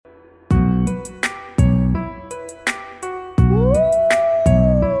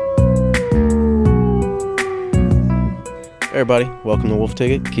everybody, welcome to Wolf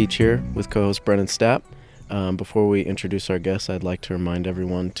Ticket. Keach here with co-host Brennan Stapp. Before we introduce our guests, I'd like to remind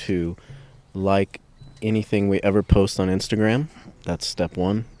everyone to like anything we ever post on Instagram. That's step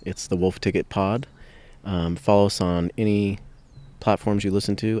one. It's the Wolf Ticket Pod. Follow us on any platforms you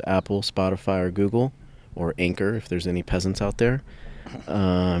listen to, Apple, Spotify, or Google, or Anchor if there's any peasants out there.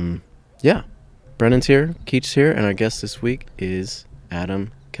 Yeah, Brennan's here, Keach's here, and our guest this week is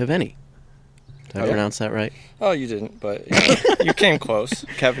Adam Keaveney. Did I pronounce that right? Oh, you didn't, but you came close.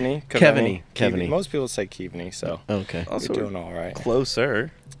 Keaveney. Most people say Keaveney, so okay. Also, you're doing all right.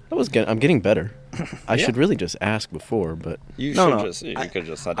 Closer. I'm getting better. I should really just ask before, but you could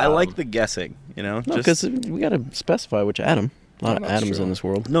just. I like the guessing, because we got to specify which Adam. A lot of Adams in this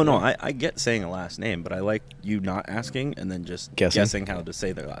world. No, I get saying a last name, but I like you not asking and then just guessing how to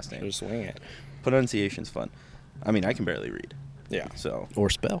say their last name. Just wing it. Pronunciation's fun. I mean, I can barely read. Yeah. So or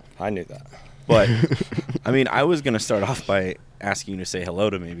spell. I knew that. But I mean, I was gonna start off by asking you to say hello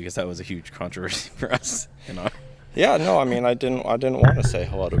to me because that was a huge controversy for us. Yeah, no, I mean, I didn't want to say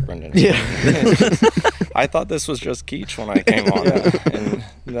hello to Brendan. Yeah. I thought this was just Keach when I came on, and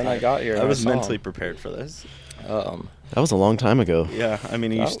then I got here. I was mentally prepared for this. That was a long time ago. Yeah, I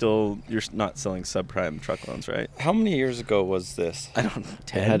mean, you're not selling subprime truck loans, right? How many years ago was this? I don't know.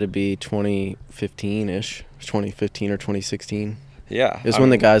 10? It had to be 2015-ish, 2015 or 2016. Yeah. It was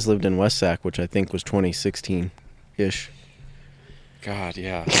when the guys lived in West Sac, which I think was 2016-ish. God,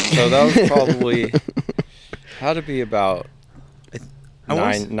 yeah. So that was probably had to be about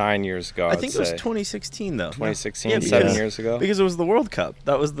 9 years ago. I think it was 2016 though. 2016, 7 years ago. Because it was the World Cup.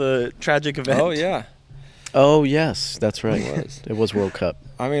 That was the tragic event. Oh yeah. Oh yes, that's right. It was World Cup.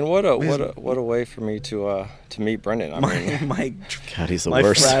 I mean, what a way for me to meet Brendan. God, he's the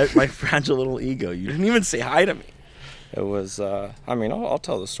worst. My fragile little ego. You didn't even say hi to me. It was. I mean, I'll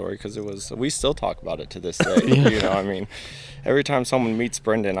tell the story because it was. We still talk about it to this day. I mean, every time someone meets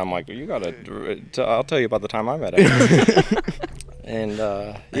Brendan, I'm like, you gotta. I'll tell you about the time I met him. And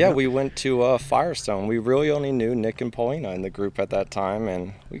we went to Firestone. We really only knew Nick and Paulina in the group at that time,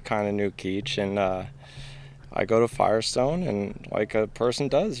 and we kind of knew Keach. And I go to Firestone, and like a person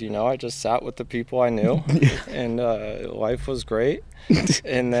does, I just sat with the people I knew, and life was great.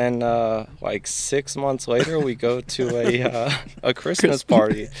 And then like 6 months later, we go to a Christmas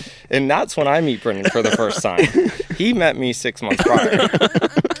party, and that's when I meet Brendan for the first time. He met me 6 months prior.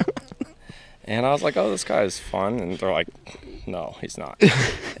 And I was like, oh, this guy is fun. And they're like, no, he's not.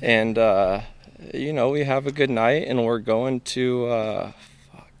 And, we have a good night, and we're going to,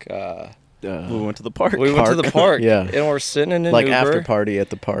 we went to the park. We went to the park. Yeah. And we're sitting in an Uber. after party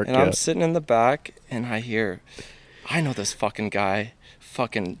at the park. And I'm sitting in the back, and I hear, I know this fucking guy,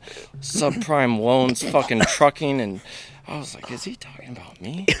 fucking subprime loans, fucking trucking. And I was like, is he talking about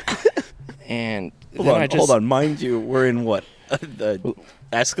me? And hold on. Mind you, we're in what? The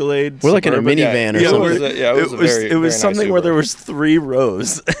Escalade. We're like in a minivan or something. It was something where there was 3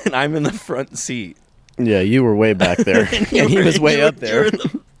 rows, and I'm in the front seat. Yeah, you were way back there, and he was way up there. You're in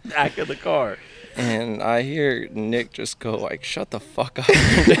the back of the car. And I hear Nick just go like, shut the fuck up.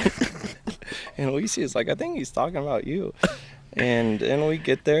 And Alicia is like, I think he's talking about you. And then we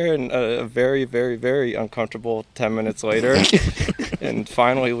get there, and a very, very, very uncomfortable 10 minutes later. And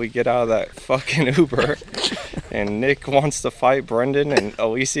finally we get out of that fucking Uber. And Nick wants to fight Brendan, and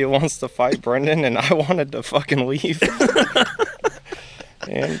Alicia wants to fight Brendan, and I wanted to fucking leave.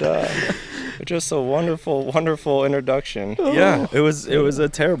 And just a wonderful, wonderful introduction. Yeah, it was a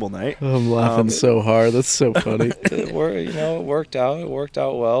terrible night. I'm laughing so hard. That's so funny. It worked out. It worked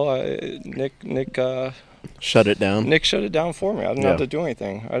out well. Nick shut it down. Nick shut it down for me. I didn't have to do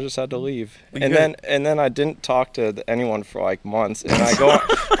anything. I just had to leave. And then I didn't talk to anyone for like months. And I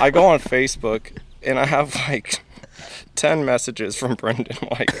go on Facebook, and I have like 10 messages from Brendan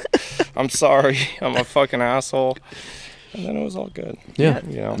like, I'm sorry, I'm a fucking asshole. And then it was all good. Yeah.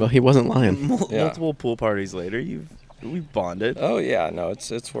 Well, he wasn't lying. Multiple pool parties later, we bonded. Oh yeah, no,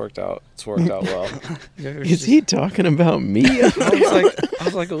 it's worked out. It's worked out well. Is he talking about me? I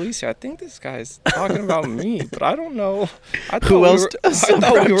was like, Alicia, I think this guy's talking about me, but I don't know. I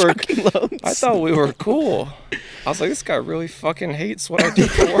thought we were cool. I was like, this guy really fucking hates what I do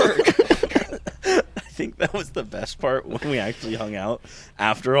for work. I think that was the best part when we actually hung out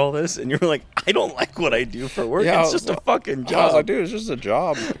after all this, and you were like, I don't like what I do for work. Yeah, it's just a fucking job. I was like, dude, it's just a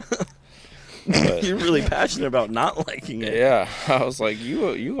job. But you're really passionate about not liking it. Yeah, I was like,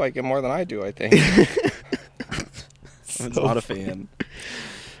 you like it more than I do, I think. I'm not a fan.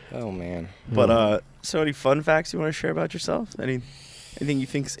 Oh man. But so any fun facts you want to share about yourself? Anything you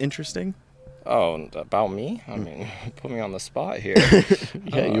think's interesting? Oh, about me? I mean, put me on the spot here.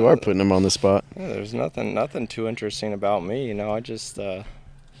 Yeah, you are putting him on the spot. Yeah, there's nothing too interesting about me. You know, I just I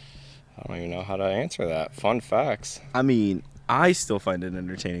don't even know how to answer that. Fun facts. I mean, I still find it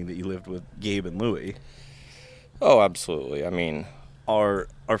entertaining that you lived with Gabe and Louie. Oh, absolutely. I mean, Our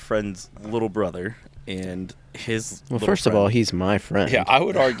friend's little brother and his. Well, little first of friend. all, he's my friend. yeah, I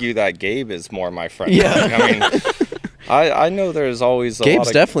would argue that Gabe is more my friend. Yeah. I mean, I know there's always a Gabe's lot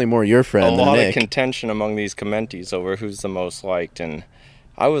of, definitely more your friend than lot Nick. of contention among these commentees over who's the most liked, and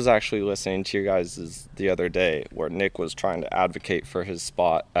I was actually listening to you guys the other day where Nick was trying to advocate for his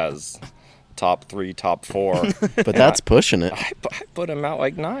spot as top 3, top 4. But that's pushing it. I put him out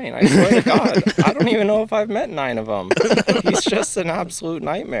like 9. I swear to God. I don't even know if I've met 9 of them. He's just an absolute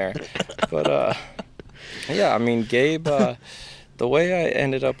nightmare. But, yeah, I mean, Gabe, the way I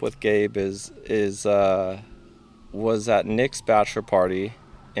ended up with Gabe was at Nick's bachelor party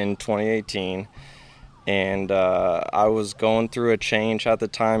in 2018. And I was going through a change at the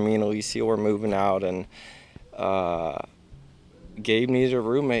time. Me and Alicia were moving out, and Gabe needed a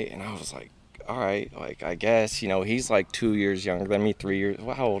roommate. And I was like, all right, like, I guess, you know, he's like 2 years younger than me, 3 years.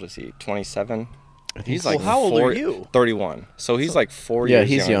 Well, how old is he? 27? He's like, how old are you? 31. So he's like 4 Yeah, years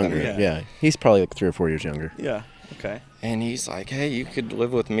he's younger. younger. Than me. Yeah, he's probably like 3 or 4 years younger. Yeah. Okay. And he's like, hey, you could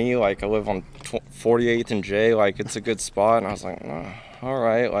live with me. Like, I live on 48th and J. Like, it's a good spot. And I was like, oh, all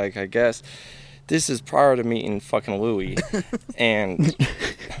right. Like, I guess this is prior to meeting fucking Louie. And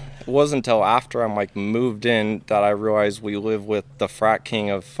it wasn't until after I'm, like, moved in that I realized we live with the frat king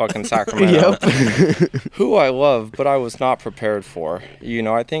of fucking Sacramento. Who I love, but I was not prepared for. You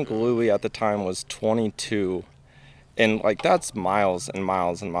know, I think Louie at the time was 22. And, like, that's miles and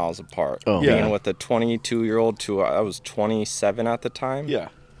miles and miles apart. Oh, Being yeah. with a 22-year-old to, I was 27 at the time. Yeah.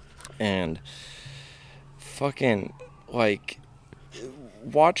 And fucking, like,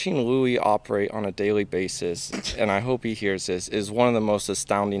 watching Louie operate on a daily basis, and I hope he hears this, is one of the most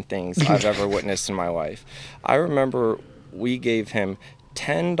astounding things I've ever witnessed in my life. I remember we gave him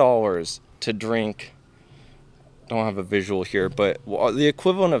 $10 to drink. Don't have a visual here, but the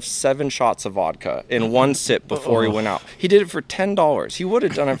equivalent of 7 shots of vodka in one sip before he went out. He did it for $10. He would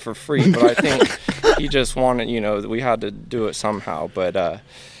have done it for free, but I think he just wanted, you know, we had to do it somehow. But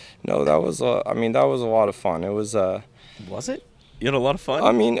no, that was I mean, that was a lot of fun. It was Was it? You had a lot of fun?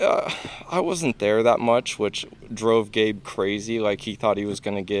 I mean, I wasn't there that much, which drove Gabe crazy. Like, he thought he was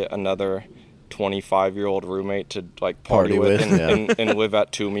going to get another 25-year-old roommate to, like, party with and live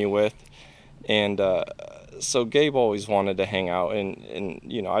at Toomey with. And so Gabe always wanted to hang out, and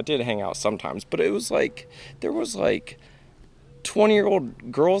you know, I did hang out sometimes, but it was like, there was like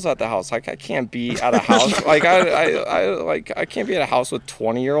 20-year-old girls at the house. Like, I can't be at a house, like, I can't be at a house with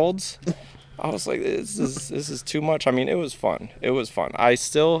 20-year-olds. I was like, this is too much. I mean, it was fun. It was fun. I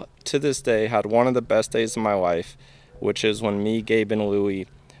still, to this day, had one of the best days of my life, which is when me, Gabe, and Louie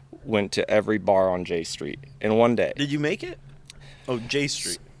went to every bar on J Street in one day. Did you make it? Oh, J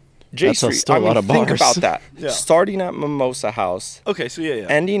Street. J That's Street. still a lot of think bars. about that. Yeah. Starting at Mimosa House, Okay, so yeah.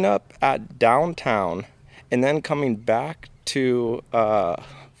 ending up at downtown, and then coming back to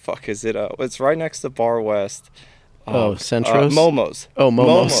it's right next to Bar West. Centros? Momo's. Oh,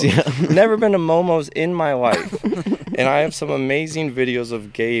 Momo's, yeah. Never been to Momo's in my life. And I have some amazing videos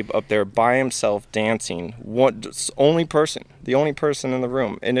of Gabe up there by himself dancing. The only person in the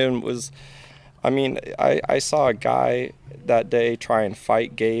room. And it was, I mean, I saw a guy that day try and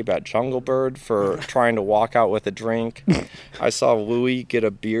fight Gabe at Jungle Bird for trying to walk out with a drink. I saw Louie get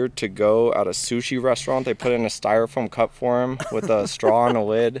a beer to go at a sushi restaurant. They put in a styrofoam cup for him with a straw and a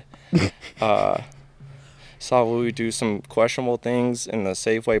lid. Saw Louie do some questionable things in the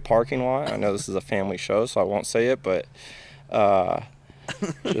Safeway parking lot. I know this is a family show, so I won't say it, but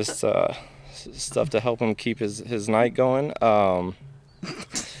just stuff to help him keep his night going.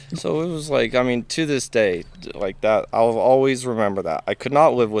 So it was like, I mean, to this day, like that, I'll always remember that. I could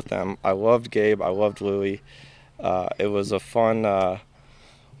not live with them. I loved Gabe. I loved Louie. It was a fun,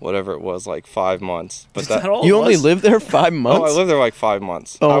 whatever it was, like 5 months. But that all You it only was? lived there 5 months? Oh, I lived there like 5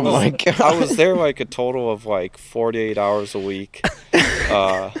 months. Oh, my God. I was there like a total of like 48 hours a week.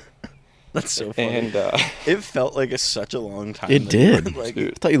 That's so funny. And it felt like such a long time. It did. Like,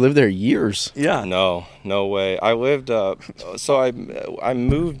 I thought you lived there years. yeah. no way. I lived so I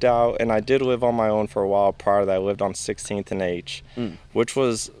moved out, and I did live on my own for a while. Prior to that, I lived on 16th and H, which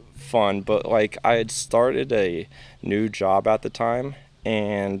was fun, but like, I had started a new job at the time,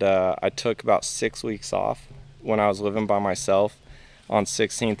 and I took about 6 weeks off when I was living by myself on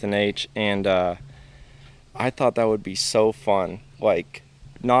 16th and H, and I thought that would be so fun, like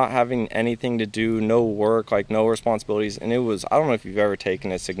not having anything to do, no work, like no responsibilities. And it was, I don't know if you've ever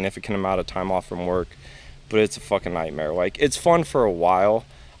taken a significant amount of time off from work, but it's a fucking nightmare. Like, it's fun for a while.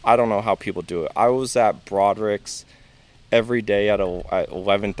 I don't know how people do it. I was at Broderick's every day at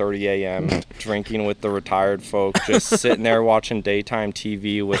 11:30 a.m. drinking with the retired folk, just sitting there watching daytime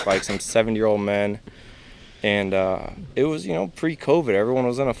TV with like some 70-year-old men. And it was, you know, pre-COVID. Everyone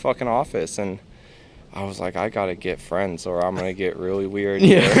was in a fucking office, and I was like, I gotta get friends or I'm gonna get really weird.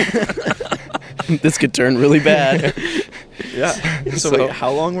 Yeah. This could turn really bad. Yeah. So wait,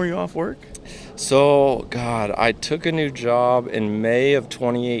 how long were you off work? So, God, I took a new job in May of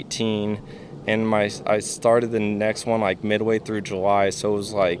 2018, and I started the next one like midway through July. So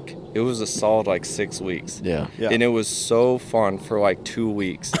it was a solid like 6 weeks. Yeah. And it was so fun for like 2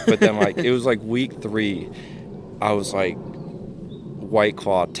 weeks. But then like it was like week 3, I was like White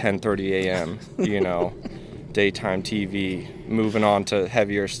Claw 10:30 a.m. You know, daytime TV. Moving on to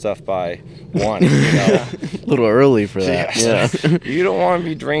heavier stuff by 1. You know, A little early for that. Yeah. You don't want to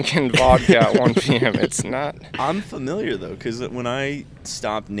be drinking vodka at 1 p.m. It's not. I'm familiar though, because when I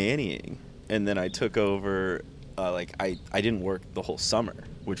stopped nannying and then I took over, I didn't work the whole summer,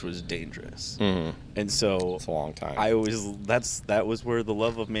 which was dangerous. Mm-hmm. And so It's a long time. that was where the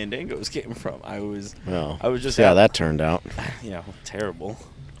love of Mandangos came from. I was just see how that turned out. Yeah, terrible.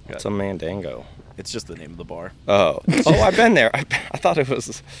 What's a Mandango? It's just the name of the bar. Oh, I've been there. I thought it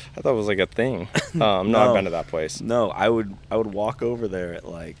was like a thing. No, I've been to that place. No, I would walk over there at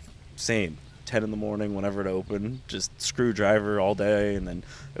like 10 in the morning whenever it opened, just screwdriver all day, and then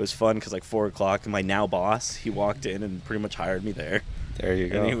it was fun because like 4 o'clock, and my now boss, he walked in and pretty much hired me there. There you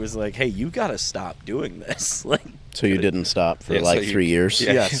go. And he was like, "Hey, you gotta stop doing this." Like, So you didn't stop for Yeah, like so 3 years?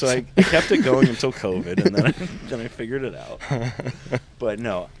 Yeah. yeah. So I kept it going until COVID, and then I figured it out. But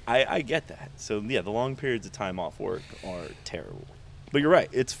no, I get that. So yeah, the long periods of time off work are terrible. But you're right,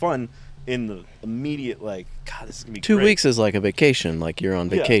 it's fun in the immediate, like, God, this is gonna be 2 great. weeks is like a vacation, like you're on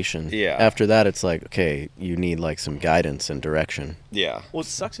Yeah. vacation. Yeah. After that, it's like, okay, you need like some guidance and direction. Yeah. Well, it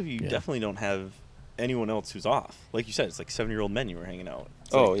sucks if you Yeah. definitely don't have anyone else who's off. Like you said, it's like 7-year-old men you were hanging out with.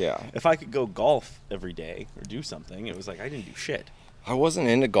 It's Oh, like, yeah. If I could go golf every day or do something, it was like I didn't do shit. I wasn't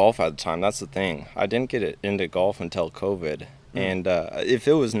into golf at the time. That's the thing. I didn't get into golf until COVID. And if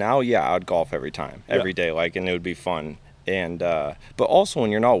it was now, yeah, I'd golf every time, every day, like, and it would be fun. And but also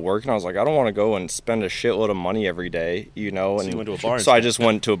when you're not working, I was like, I don't want to go and spend a shitload of money every day, you know. So And you went to a bar and so I spent- just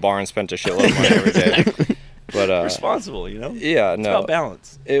went to a bar and spent a shitload of money every day. But Responsible, you know? yeah, It's no, about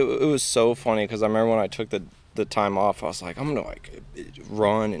balance. it was so funny because I remember when I took the time off, I was like, I'm gonna like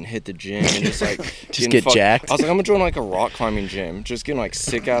run and hit the gym and just like get jacked. I was like, I'm gonna join like a rock climbing gym, just get in like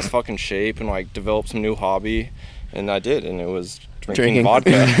sick ass fucking shape and like develop some new hobby. And I did, and it was drinking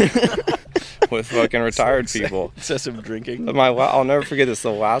vodka with fucking retired people. Excessive drinking. I'll never forget this.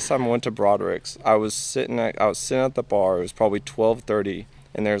 The last time I went to Broderick's, I was sitting at the bar. It was probably 12:30,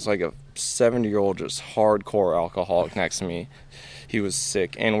 and there's like a 70-year-old just hardcore alcoholic next to me. He was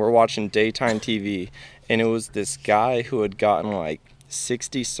sick, and we're watching daytime TV, and it was this guy who had gotten like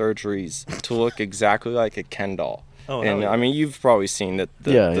 60 surgeries to look exactly like a Ken doll. Oh, And hell yeah. I mean, you've probably seen the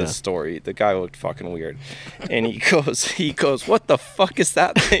Yeah. story. The guy looked fucking weird, and he goes, "What the fuck is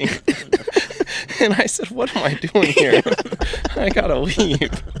that thing?" And I said, "What am I doing here? I gotta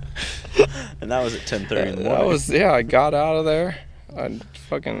leave." And that was at 10:30 in the morning. I got out of there. I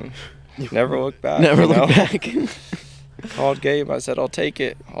fucking never looked back. Never you know? look back. Called Gabe. I said, "I'll take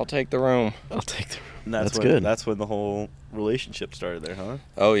it. I'll take the room." I'll take the. And That's when, good. That's when the whole relationship started there, huh?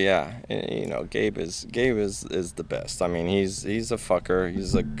 Oh yeah, and, you know, Gabe is the best. I mean, he's a fucker.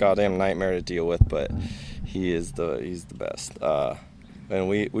 He's a goddamn nightmare to deal with, but he's the best. And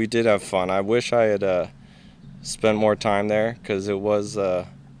we did have fun. I wish I had spent more time there because it was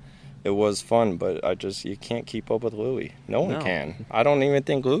fun. But you can't keep up with Louis. No one can. I don't even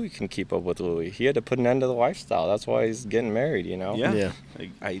think Louis can keep up with Louis. He had to put an end to the lifestyle. That's why he's getting married. You know. Yeah.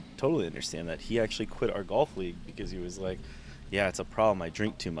 I totally understand that. He actually quit our golf league because he was like, yeah, it's a problem. I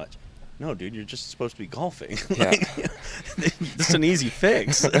drink too much. No, dude, you're just supposed to be golfing. Yeah. It's an easy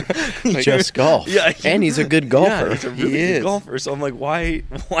fix. Just golf. Yeah, And he's a good golfer. Yeah, he's a really He good is. golfer. So I'm like, why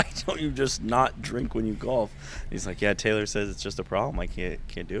don't you just not drink when you golf? He's like, yeah, Taylor says it's just a problem. I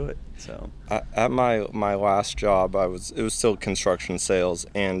can't do it. So At my last job, it was still construction sales,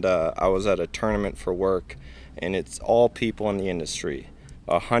 and I was at a tournament for work, and it's all people in the industry.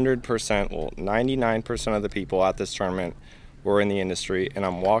 100%, well, 99% of the people at this tournament were in the industry, and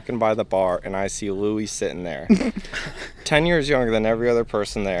I'm walking by the bar, and I see Louis sitting there, 10 years younger than every other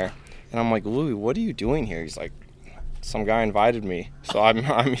person there, and I'm like, Louis, what are you doing here? He's like, some guy invited me, so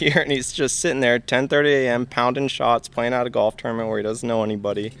I'm here, and he's just sitting there, 10:30 a.m., pounding shots, playing at a golf tournament where he doesn't know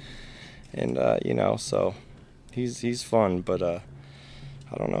anybody, and so he's fun, but I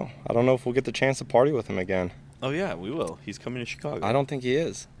don't know if we'll get the chance to party with him again. Oh yeah, we will. He's coming to Chicago. I don't think he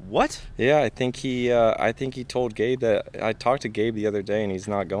is. What? Yeah, I think he told Gabe that. I talked to Gabe the other day, and he's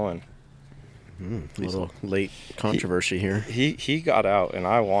not going. A little late controversy here. He got out, and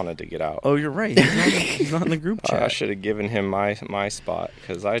I wanted to get out. Oh, you're right. He's not in the group chat. I should have given him my spot,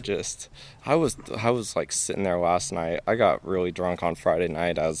 because I was like sitting there last night. I got really drunk on Friday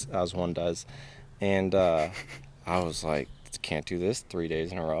night, as one does, and I was like, can't do this 3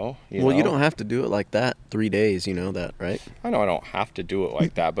 days in a row. You don't have to do it like that 3 days. You know that, right? I know I don't have to do it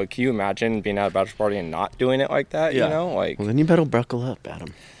like that, but can you imagine being at a bachelor party and not doing it like that? Yeah. You know, like. Well, then you better buckle up,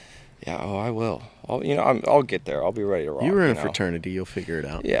 Adam. Yeah. Oh, I will. I'll get there. I'll be ready to rock. You were in fraternity. You'll figure it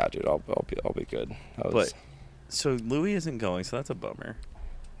out. Yeah, dude. I'll be good. But so Louis isn't going, so that's a bummer.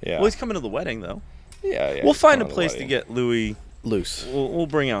 Yeah. Well, he's coming to the wedding though. Yeah. We'll find a place to get Louis loose. We'll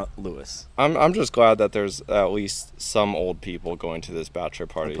bring out Lewis. I'm just glad that there's at least some old people going to this bachelor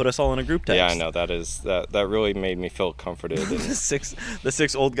party. Put us all in a group text. Yeah, I know. That really made me feel comforted. the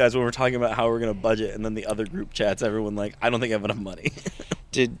six old guys when we're talking about how we're gonna budget, and then the other group chats, everyone like, I don't think I have enough money.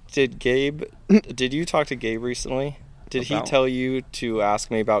 Did you talk to Gabe recently? Did he About? tell you to ask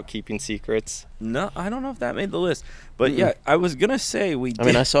me about keeping secrets? No, I don't know if that made the list. But yeah, I was gonna say we did. I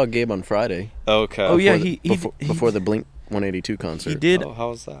mean, I saw Gabe on Friday. Okay. Oh yeah, before the Blink 182 concert. he did. Oh,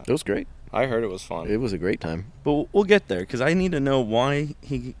 how was that? It was great. I heard it was fun. It was a great time. But we'll get there, because I need to know why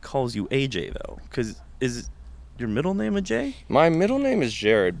he calls you AJ though. Because is your middle name a J? My middle name is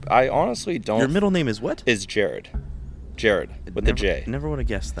Jared. I honestly don't. Your middle name is what? Is Jared. Jared with the J. Never would have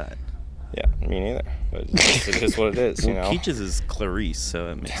guessed that. Yeah, me neither. But it is what it is, you know. Keach's is Clarice, so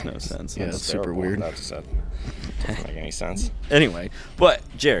it makes no sense. Yeah, it's super weird. That doesn't make any sense. Anyway, but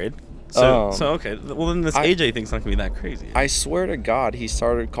Jared. So okay. Well, then this AJ thing's not gonna be that crazy. I swear to God, he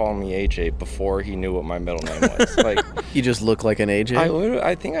started calling me AJ before he knew what my middle name was. Like, you just look like an AJ.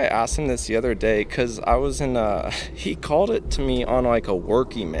 I think I asked him this the other day, because I was in. He called it to me on like a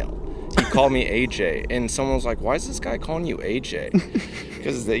work email. He called me AJ, and someone was like, "Why is this guy calling you AJ?"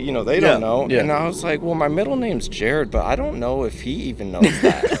 Because they don't know. Yeah. And I was like, "Well, my middle name's Jared, but I don't know if he even knows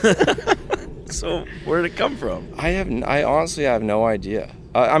that." So where did it come from? I honestly have no idea.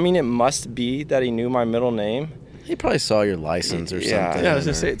 I mean, it must be that he knew my middle name. He probably saw your license or something. Yeah, I was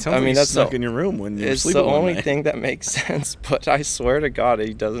gonna say. It sounds like he that's snuck in your room when you were It's sleeping the one only night. thing that makes sense. But I swear to God,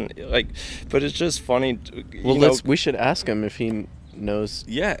 he doesn't like. But it's just funny. Well, we should ask him if he knows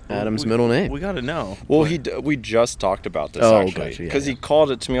Adam's middle name. We got to know. Well, we just talked about this actually, gotcha, because yeah. he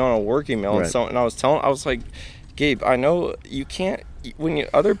called it to me on a work email, Right. and I was like, Gabe, I know you can't when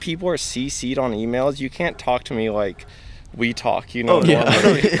other people are CC'd on emails, you can't talk to me like we talk. You know? Oh yeah.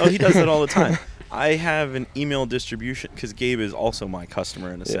 normally. He does that all the time. I have an email distribution because Gabe is also my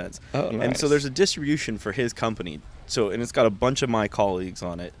customer in a sense. Oh, And nice. so there's a distribution for his company. And it's got a bunch of my colleagues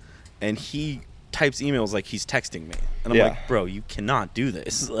on it, and he types emails like he's texting me, and I'm like, bro, you cannot do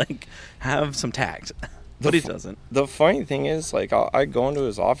this. Like, have some tact. But he doesn't. The funny thing is, like, I go into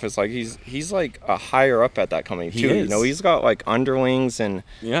his office, like he's like a higher up at that company too. He is. You know, he's got like underlings, and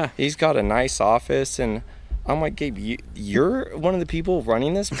he's got a nice office, and I'm like, Gabe, you're one of the people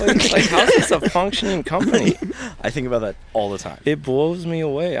running this place? Like, how's this a functioning company? I think about that all the time. It blows me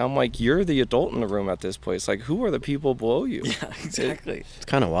away. I'm like, you're the adult in the room at this place. Like, who are the people below you? Yeah, exactly. It's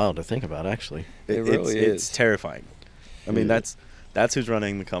kind of wild to think about, actually. It really is. It's terrifying. I mean, that's who's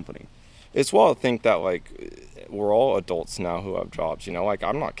running the company. It's wild to think that, like, we're all adults now who have jobs, you know? Like,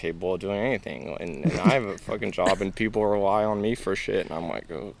 I'm not capable of doing anything, and I have a fucking job, and people rely on me for shit, and I'm like,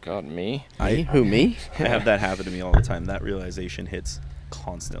 oh, God, me? Who, me? I have that happen to me all the time. That realization hits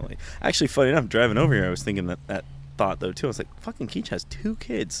constantly. Actually, funny enough, driving over here, I was thinking that thought, though, too. I was like, fucking Keach has 2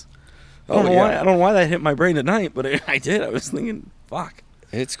 kids. I don't know why that hit my brain at night, but I did. I was thinking, fuck.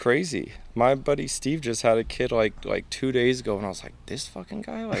 It's crazy. My buddy Steve just had a kid like 2 days ago, and I was like, this fucking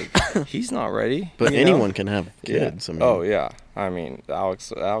guy, like, he's not ready. But you anyone know? can have kids. Yeah. I mean, Oh yeah. I mean,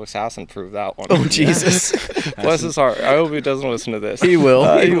 Alex Hassan proved that one. Oh, Jesus. Bless his heart. I hope he doesn't listen to this. He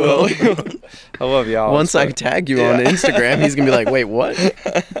will. He will. I love you, Alex. Once I tag you on Instagram, he's going to be like, wait, what?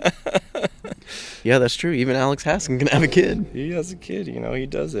 Yeah, that's true. Even Alex Hassan can have a kid. He has a kid, you know. He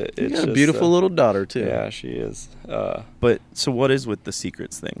does it. He's It's got a just, beautiful little daughter, too. Yeah, she is. But so what is with the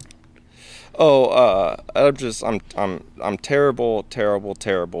secrets thing? I'm terrible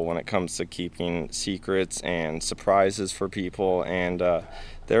when it comes to keeping secrets and surprises for people, and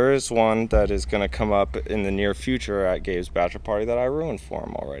There is one that is going to come up in the near future at Gabe's bachelor party that I ruined for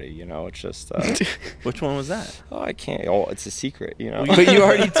him already. You know, it's just. Which one was that? Oh, I can't. Oh, it's a secret. You know. But you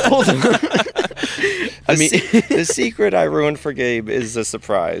already told him. The secret I ruined for Gabe is a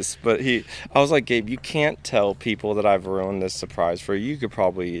surprise. But I was like, Gabe, you can't tell people that I've ruined this surprise for you. You could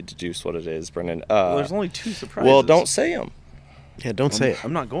probably deduce what it is, Brendan. Well, there's only 2 surprises. Well, don't say them. Yeah, don't say it.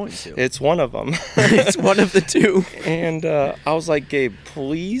 I'm not going to. It's one of them. It's one of the 2. And I was like, Gabe,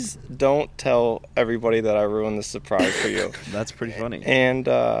 please don't tell everybody that I ruined the surprise for you. That's pretty funny. And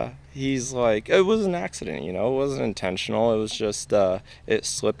he's like, it was an accident, you know, it wasn't intentional. It was just, it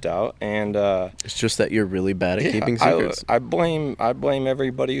slipped out. And It's just that you're really bad at keeping secrets. I blame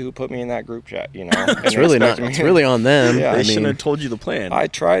everybody who put me in that group chat, you know. It's really not. It's really on them. Yeah. They shouldn't have told you the plan. I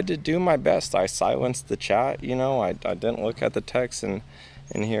tried to do my best. I silenced the chat, you know. I didn't look at the text, and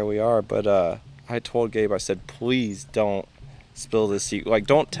here we are. But I told Gabe, I said, please don't spill this secret. Like,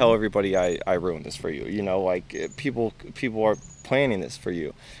 don't tell everybody I ruined this for you. You know, like, people are planning this for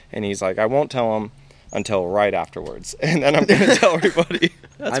you. And he's like, I won't tell them until right afterwards. And then I'm going to tell everybody.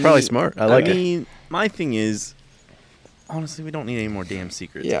 That's probably smart. I like it. My thing is, honestly, we don't need any more damn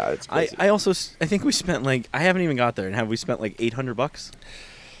secrets. Yeah, it's crazy. I think we spent I haven't even got there, and have we spent like $800?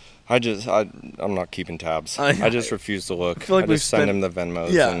 I'm not keeping tabs. I just refuse to look. I feel like I just send him the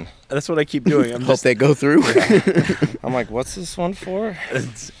Venmos. Yeah, and that's what I keep doing. Hope they go through. I'm like, what's this one for?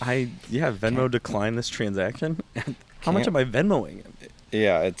 Venmo declined this transaction. How much am I Venmoing him?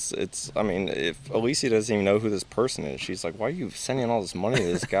 Yeah, it's. I mean, if Alicia doesn't even know who this person is, she's like, "Why are you sending all this money to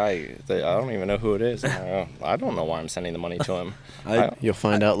this guy? I don't even know who it is." I don't know why I'm sending the money to him. You'll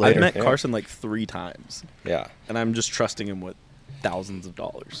find out later. I've met Carson like 3 times. Yeah, and I'm just trusting him with thousands of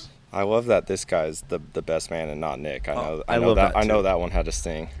dollars. I love that this guy's the best man and not Nick. I know. I love that I know that one had to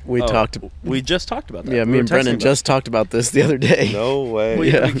sting. We just talked about that. Yeah, me and Brendan just talked about this the other day. No way. Well,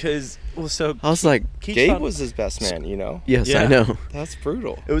 yeah, because so I was like, Gabe was his best man. You know. Yes, yeah. I know. That's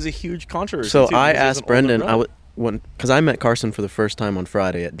brutal. It was a huge controversy. So too, I asked Brendan, because I met Carson for the first time on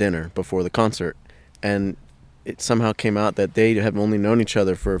Friday at dinner before the concert, and it somehow came out that they have only known each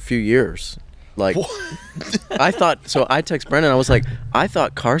other for a few years. Like, I thought. So I text Brendan. I was like, I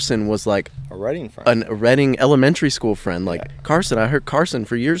thought Carson was like a Reading friend, a Reading elementary school friend. Like Carson, I heard Carson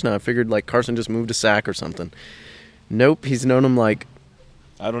for years now. I figured like Carson just moved to Sac or something. Nope, he's known him like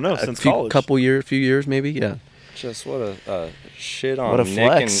I don't know since college. Few years maybe. Yeah. Just what a shit on what a Nick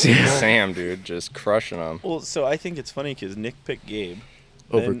flex. and Sam, dude, just crushing them. Well, so I think it's funny because Nick picked Gabe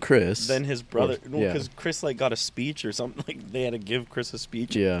over Chris. Then his brother, yeah, because Chris like got a speech or something. Like they had to give Chris a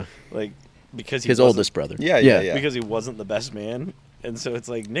speech. Yeah. Like because his oldest brother. Yeah. Because he wasn't the best man. And so it's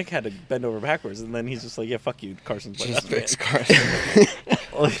like Nick had to bend over backwards, and then he's just like, "Yeah, fuck you, Carson's my best man."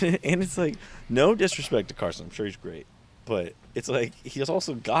 Carson. And it's like, no disrespect to Carson, I'm sure he's great, but it's like he's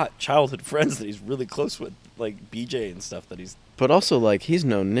also got childhood friends that he's really close with, like BJ and stuff that he's. But also, like, he's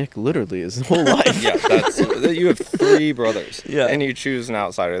known Nick literally his whole life. Yeah, you have 3 brothers. Yeah, and you choose an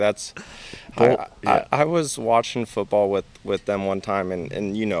outsider. That's. Yeah. I was watching football with them one time,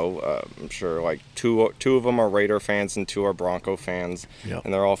 and you know, I'm sure like two of them are Raider fans and 2 are Bronco fans, yep,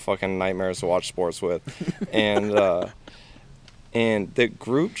 and they're all fucking nightmares to watch sports with, and the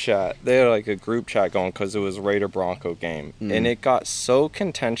group chat, they had like a group chat going because it was Raider Bronco game, and it got so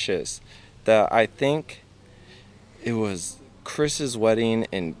contentious that I think it was Chris's wedding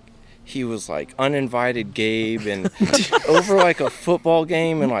and. He was like uninvited Gabe and over like a football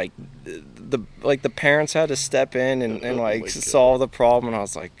game, and like the parents had to step in and like solve the problem, and I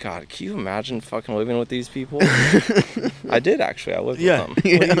was like, God, can you imagine fucking living with these people? I did actually. I lived with them.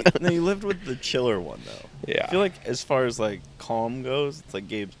 Well, you lived with the chiller one though. Yeah. I feel like as far as like calm goes, it's like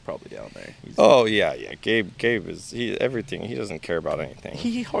Gabe's probably down there. Yeah. Gabe is everything. He doesn't care about anything.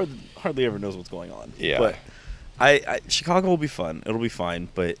 He hardly ever knows what's going on. Yeah. But I Chicago will be fun. It'll be fine,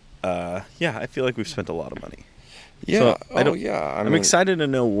 but. I feel like we've spent a lot of money. Yeah. So I'm excited to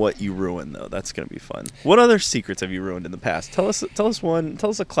know what you ruined, though. That's gonna be fun. What other secrets have you ruined in the past? Tell us one.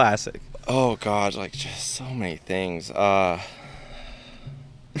 Tell us a classic. Oh God, like just so many things. I'll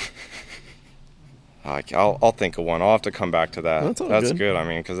think of one. I'll have to come back to that. That's good. I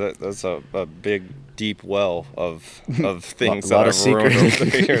mean, because that's a big, deep well of things that I've ruined over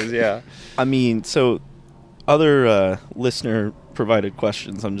the years. Yeah. I mean, so other listener provided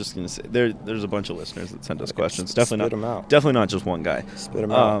questions. I'm just gonna say there's a bunch of listeners that send us questions. Definitely not just one guy. Spit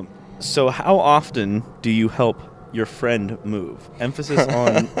them out. So how often do you help your friend move? Emphasis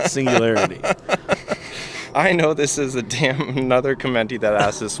on singularity. I know this is another commentee that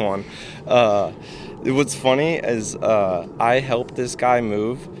asked this one. What's funny is I helped this guy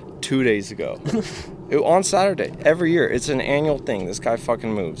move 2 days ago. On Saturday, every year. It's an annual thing. This guy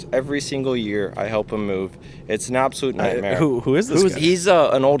fucking moves. Every single year, I help him move. It's an absolute nightmare. Who is this guy? He's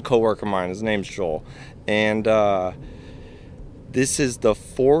an old coworker of mine. His name's Joel. And this is the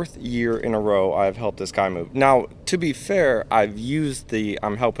 4th year in a row I've helped this guy move. Now, to be fair, I've used the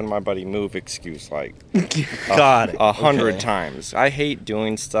I'm helping my buddy move excuse like Got it. 100 times. I hate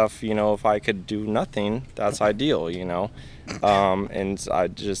doing stuff, if I could do nothing, that's ideal, and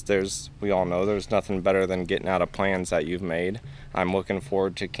we all know there's nothing better than getting out of plans that you've made. I'm looking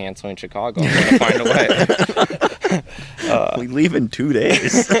forward to canceling Chicago. I'm going to find a way. We leave in 2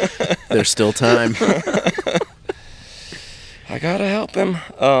 days. There's still time. I gotta help him.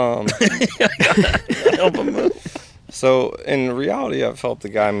 Help him move. So in reality, I've helped the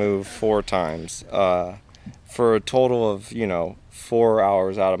guy move 4 times for a total of 4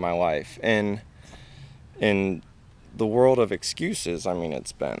 hours out of my life. And in the world of excuses, I mean,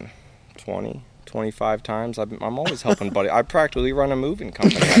 it's been 20, 25 times. I'm always helping buddy. I practically run a moving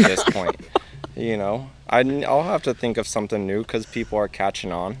company at this point. I'll have to think of something new because people are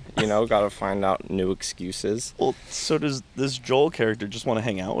catching on. Got to find out new excuses. Well, so does this Joel character just want to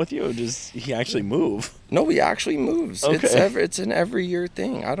hang out with you, or does he actually move? No, he actually moves. Okay. It's an every year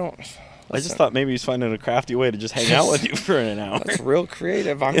thing. I just thought maybe he's finding a crafty way to just hang out with you for an hour. That's real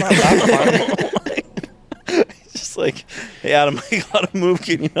creative. I'm not that fun. He's just like, hey, Adam, I gotta move.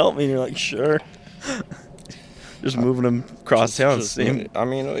 Can you help me? And you're like, sure. Just moving him across town. I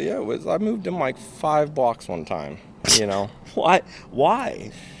moved him like 5 blocks one time.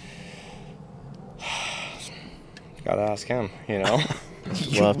 Why? Gotta ask him.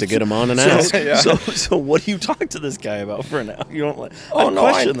 We'll have to get him on and ask. So what do you talk to this guy about for an hour? You don't like?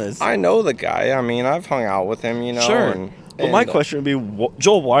 Question this. I know the guy. I mean, I've hung out with him. Sure. Well, my question would be,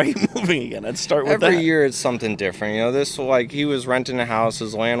 Joel, why are you moving again? Let's start with every that. year it's something different. He was renting a house.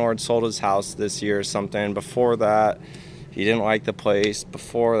 His landlord sold his house this year or something. Before that, he didn't like the place.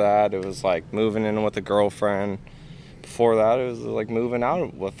 Before that, it was like moving in with a girlfriend. Before that, it was like moving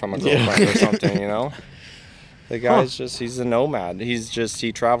out from a girlfriend or something. The guy's he's a nomad.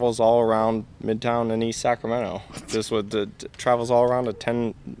 He travels all around Midtown and East Sacramento. Travels all around a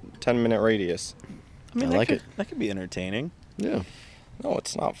 10-minute radius. I mean, That could be entertaining. Yeah. No,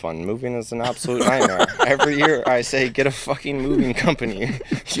 it's not fun. Moving is an absolute nightmare. Every year I say, get a fucking moving company.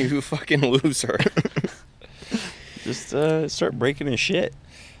 You fucking loser. Just start breaking his shit.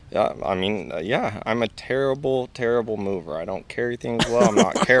 Yeah, I mean, I'm a terrible, terrible mover. I don't carry things well. I'm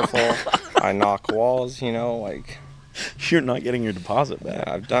not careful. I knock walls, You're not getting your deposit back.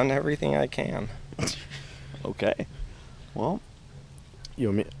 Yeah, I've done everything I can. Okay. Well, You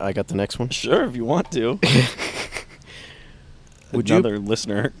want me? I got the next one. sure, if you want to. Another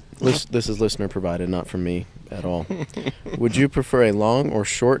listener. This is listener provided, not from me at all. Would you prefer a long or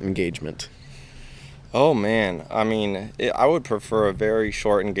short engagement? Oh, man. I mean, I would prefer a very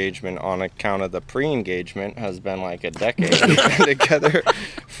short engagement on account of the pre-engagement has been like a decade. We've been together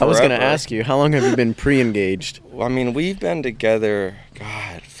forever. I was going to ask you, how long have you been pre-engaged? I mean, we've been together,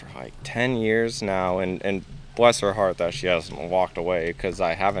 God, for like 10 years now, and bless her heart that she hasn't walked away because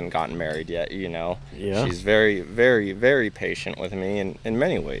I haven't gotten married yet, Yeah. She's very, very, very patient with me in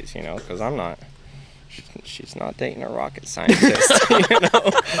many ways, because I'm not, she's not dating a rocket scientist,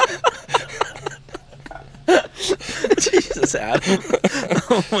 Jesus, Adam.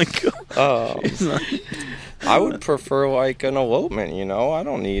 Oh, my God. I would prefer like an elopement, I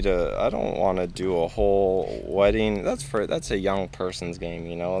don't want to do a whole wedding. That's a young person's game,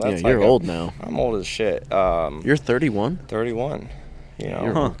 That's you're old now. I'm old as shit. You're 31? 31,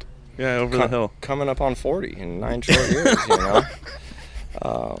 You're old. Yeah, over the hill. Coming up on 40 in 9 short years,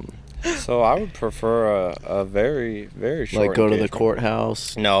 So I would prefer a very, very short Like go to the engagement.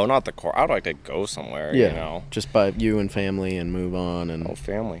 courthouse? No, not the court. I'd like to go somewhere, Just by you and family and move on. And No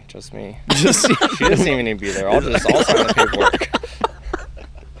family, just me. Just She doesn't even need to be there. I'll sign the paperwork.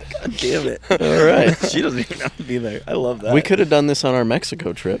 God damn it. All right. She doesn't even have to be there. I love that. We could have done this on our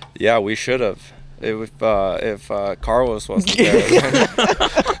Mexico trip. Yeah, we should have. If Carlos wasn't there.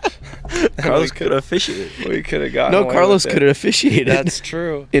 Carlos could have officiated. We could have gotten No, away Carlos with it. could have officiated. That's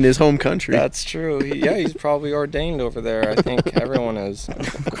true. In his home country. That's true. He's probably ordained over there. I think everyone is.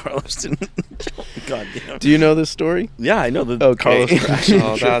 Carlos didn't. God damn. Do you know this story? Yeah, I know the Okay. Carlos crash.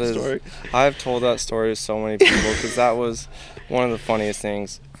 Oh, that is. story. I've told that story to so many people because that was one of the funniest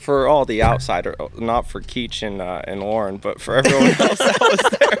things for all the outsider, not for Keach and Lauren, but for everyone else that was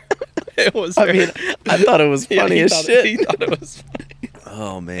there. It was. I mean, I thought it was funny as shit. He thought it was funny.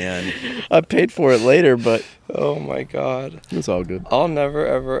 Oh, man. I paid for it later, but Oh my God. it's all good. I'll never,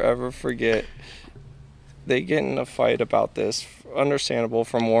 ever, ever forget. they get in a fight about this, understandable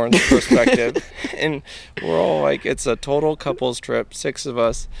from Warren's perspective, and we're all like, it's a total couples trip, 6 of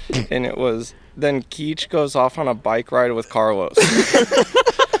us, and it was, then Keach goes off on a bike ride with Carlos.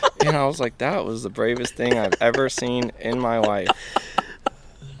 And I was like, that was the bravest thing I've ever seen in my life.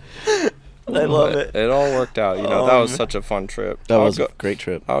 I love it. It all worked out. That was such a fun trip. That was a great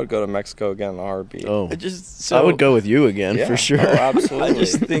trip. I would go to Mexico again in a heartbeat. Oh, So I would go with you again for sure. Oh, absolutely. I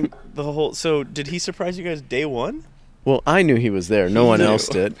just think the whole. So did he surprise you guys day one? Well, I knew he was there. No one else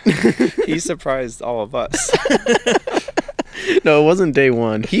did. He surprised all of us. No, it wasn't day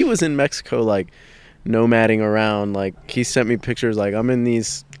one. He was in Mexico, like, nomading around. Like, he sent me pictures, like, I'm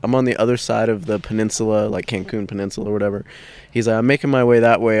on the other side of the peninsula, like Cancun Peninsula or whatever. He's like, I'm making my way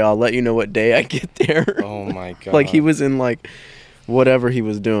that way. I'll let you know what day I get there. Oh, my God. Like, he was in, like, whatever he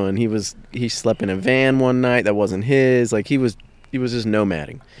was doing. He slept in a van one night that wasn't his. Like, he was just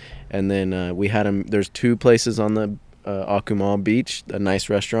nomading. And then we had him, there's 2 places on the Akumal Beach, a nice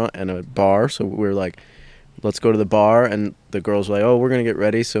restaurant and a bar. So we were like, let's go to the bar. And the girls were like, oh, we're going to get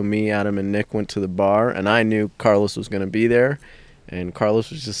ready. So me, Adam, and Nick went to the bar. And I knew Carlos was going to be there. And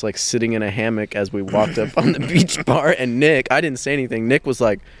Carlos was just like sitting in a hammock as we walked up on the beach bar. And Nick, I didn't say anything. Nick was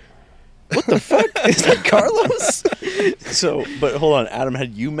like, what the fuck? Is that Carlos? So, but hold on, Adam,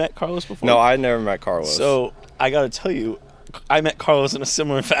 had you met Carlos before? No, I never met Carlos. So I got to tell you, I met Carlos in a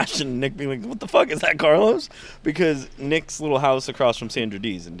similar fashion. Nick being like, what the fuck, is that Carlos? Because Nick's little house across from Sandra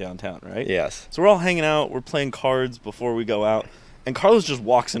D's in downtown, right? Yes. So we're all hanging out. We're playing cards before we go out. And Carlos just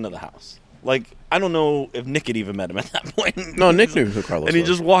walks into the house. Like, I don't know if Nick had even met him at that point. No, Nick knew who Carlos was. And he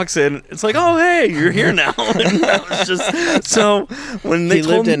just walks in. It's like, oh, hey, you're here now. And that was just, so when they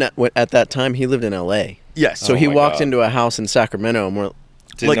at that time, he lived in L.A. Yes. So he walked into a house in Sacramento and we're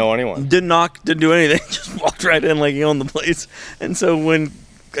Didn't know anyone. Didn't knock, didn't do anything. Just walked right in like he owned the place. And so when,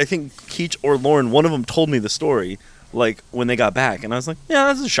 I think Keach or Lauren, one of them told me the story, like when they got back. And I was like, yeah,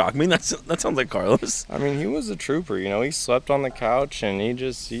 that doesn't shock me. That sounds like Carlos. I mean, he was a trooper. He slept on the couch and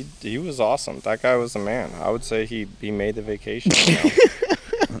he was awesome. That guy was a man. I would say he made the vacation.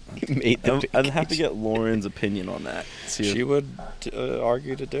 He made the I'd have to get Lauren's opinion on that. She would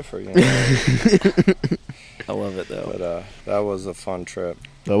argue to differ. I love it, though. But that was a fun trip.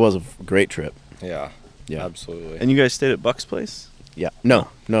 That was a great trip. Yeah, Yeah. absolutely. And you guys stayed at Buck's place? Yeah. No,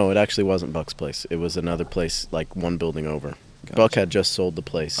 it actually wasn't Buck's place. It was another place, like one building over. Gotcha. Buck had just sold the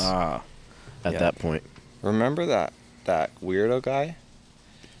place Ah. at that point. Remember that weirdo guy?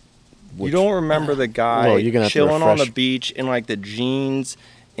 You Which- don't remember the guy Well, you're gonna have to chilling on the refresh- beach in like the jeans,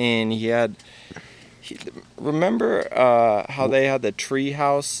 and remember how they had the tree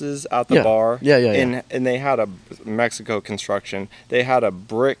houses out the Yeah. bar? Yeah. And they had a Mexico construction. They had a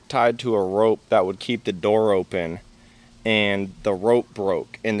brick tied to a rope that would keep the door open, and the rope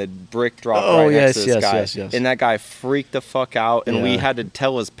broke, and the brick dropped next to this guy. Yes. And that guy freaked the fuck out, and we Yeah. had to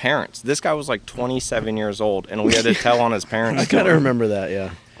tell his parents. This guy was like 27 years old, and we had to tell on his parents. I kind of remember that,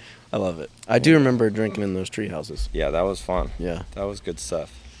 yeah. I love it. I do remember drinking in those tree houses. Yeah, that was fun. Yeah. That was good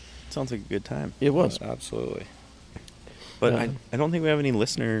stuff. Sounds like a good time. It was. Absolutely. But Yeah. I don't think we have any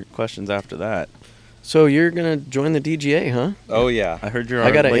listener questions after that. So you're going to join the DGA, huh? Oh, yeah. I heard you're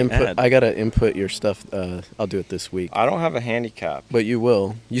I got to late input ad. I got to input your stuff. I'll do it this week. I don't have a handicap. But you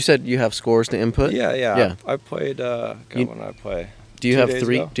will. You said you have scores to input? Yeah. Yeah. I played, God, You- when did I play? Do you 2 have days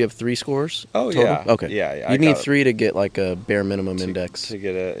 3? ago? Do you have 3 scores? Oh, total? yeah. Okay. Yeah. I You need got- 3 to get like a bare minimum index. To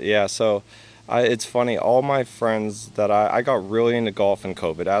get it. Yeah, so it's funny. All my friends that I got really into golf in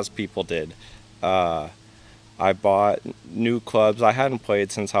COVID, as people did. I bought new clubs. I hadn't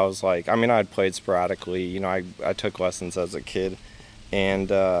played since I was like, I'd played sporadically. I took lessons as a kid.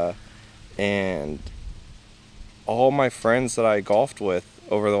 And all my friends that I golfed with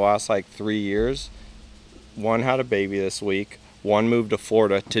over the last like 3 years, one had a baby this week, one moved to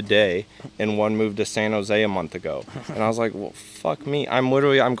Florida today, and one moved to San Jose a month ago. And I was like, well, fuck me. I'm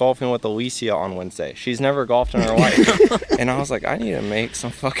golfing with Alicia on Wednesday. She's never golfed in her life. And I was like, I need to make some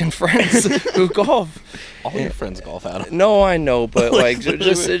fucking friends who golf. All your friends golf out. No, I know, but like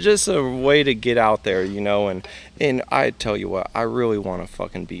just a way to get out there, and I tell you what, I really want to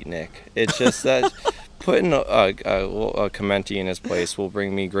fucking beat Nick. It's just that putting a Keaveney in his place will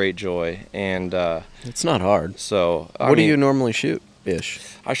bring me great joy, and It's not hard. so What do you normally shoot ish?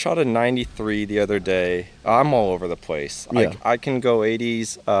 I shot a 93 the other day. I'm all over the place. Yeah. I can go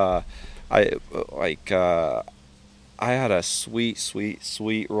 80s. I had a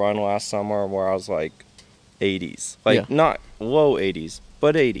sweet run last summer where I was like 80s, Yeah. not low 80s,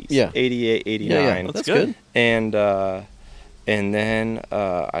 but 80s. Yeah. 88, 89. Yeah, that's good. And then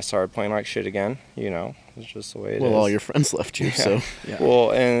I started playing like shit again, It's just the way it is. Well, all your friends left you, so. Yeah.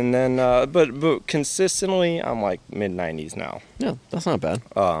 Well, and then, but consistently, I'm like mid-90s now. Yeah, that's not bad.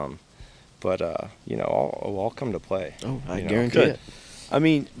 But I'll come to play. Oh, I you know. guarantee Good. it. I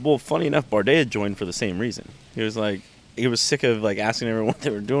mean, well, funny enough, Bardet had joined for the same reason. He was sick of like asking everyone what they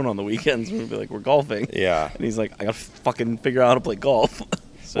were doing on the weekends. We'd be like, we're golfing. Yeah. And he's like, I gotta fucking figure out how to play golf.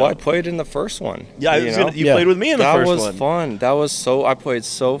 So, Well, I played in the first one. yeah, you Yeah. played with me in the first one. That was fun. I played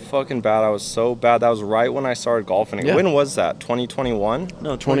so fucking bad. I was so bad. That was right when I started golfing. Yeah. When was that? 2021?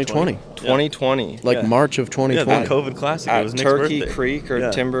 No, 2020. 2020. Like Yeah. March of Yeah, 2020. the COVID Classic. It At was Nick's Turkey birthday. Creek or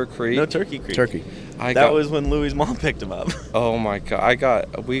Yeah. Timber Creek? No, Turkey Creek. Turkey. That was when Louis' mom picked him up. Oh my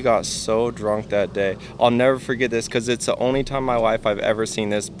god, we got so drunk that day. I'll never forget this because it's the only time in my life I've ever seen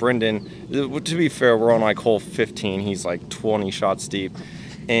this. Brendan, to be fair, we're on like hole 15. He's like 20 shots deep,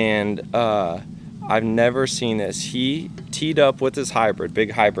 and I've never seen this. He teed up with his hybrid, big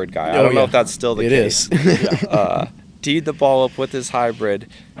hybrid guy. I Oh, don't know yeah. if that's still the It case. is. Teed the ball up with his hybrid,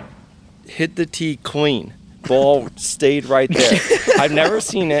 hit the tee clean. Ball stayed right there. I've never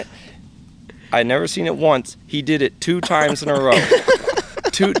seen it. I'd never seen it once. He did it 2 times in a row.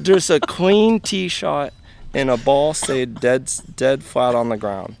 There's a clean tee shot, and a ball stayed dead flat on the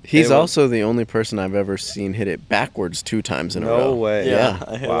ground. He's It was- also the only person I've ever seen hit it backwards 2 times in a row. No way. Yeah.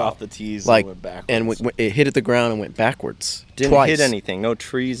 I hit Wow. it off the tees Like, and went backwards. and it hit at the ground and went backwards. Didn't twice. hit anything. No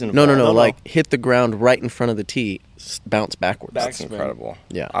trees and No, No. like hit the ground right in front of the tee, bounce backwards. That's Backspin. incredible.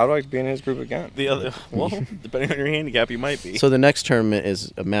 Yeah. I'd like to be in his group again. the other, well, depending on your handicap, you might be. So the next tournament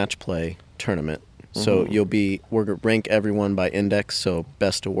is a match play tournament. So we're gonna rank everyone by index, so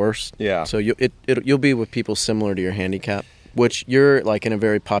best to worst. Yeah. So you'll be with people similar to your handicap, which you're like in a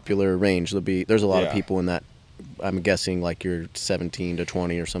very popular range. There's a lot of Yeah. people in that. I'm guessing like you're 17 to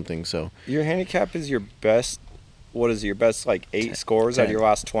 20 or something. So Your handicap is your best. What is it, your best like 8 scores out of 10. your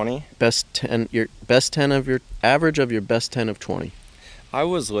last 20? best 10, your best 10 of your average of your best 10 of 20. I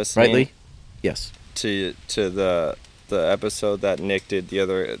was listening. Right, Lee? Yes. to the episode that Nick did the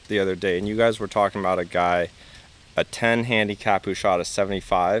other day, and you guys were talking about a 10 handicap who shot a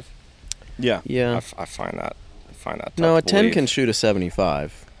 75. yeah. Yeah. I find that tough No, a to 10 believe. can shoot a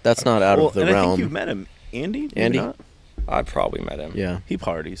 75. That's not out of the and I think realm. you've met him. Andy? Maybe Andy? not? I probably met him. Yeah. He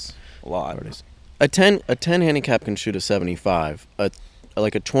parties a lot. A 10 handicap can shoot a 75.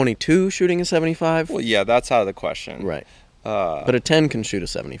 Like a 22 shooting a 75. Well, yeah, that's out of the question. Right. Uh, But a 10 can shoot a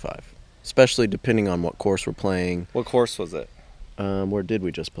 75, especially depending on what course we're playing. what course was it? Where did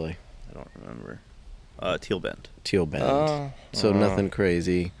we just play? I don't remember. Teal Bend. Teal Bend. So nothing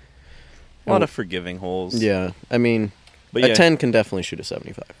crazy. A lot of forgiving holes. Yeah. I mean, But a yeah, 10 can definitely shoot a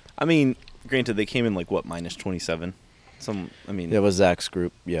 75. I mean, granted, they came in like what, minus 27. That was Zach's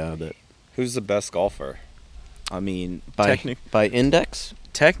group. Yeah. That Who's the best golfer? I mean, by index,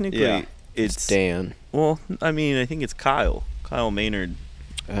 technically, Yeah. it's Dan. Well, I mean, I think it's Kyle Maynard.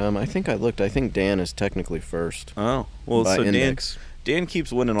 I think I looked. I think Dan is technically first. Oh, well, by so index. Dan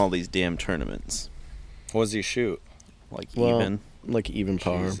keeps winning all these damn tournaments, What does he shoot? like Well, even. like even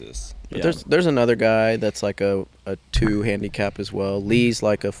par. Jesus. But Yeah. there's another guy that's like a 2 handicap as well. Lee's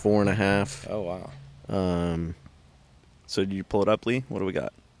like a 4.5. Oh wow. So did you pull it up, Lee? What do we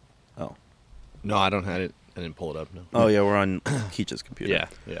got? Oh, No, I don't have it. I didn't pull it up. No. oh yeah, we're on Keach's computer. Yeah.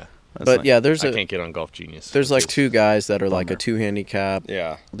 That's But fine. yeah, I can't get on Golf Genius. there's like It's- 2 guys that are like Bummer. a 2 handicap.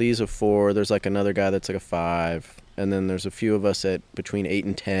 Yeah. Lee's a 4. There's like another guy that's like a 5, and then there's a few of us at between 8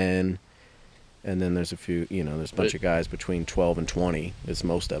 and 10, and then there's a few. There's a bunch of guys between 12 and 20. Is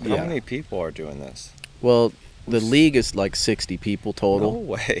most of it. How many people are doing this? Well, the league is like 60 people No total,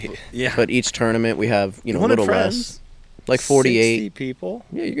 way. yeah. but each tournament we have a wanted little friends? less, like 48. 60 people.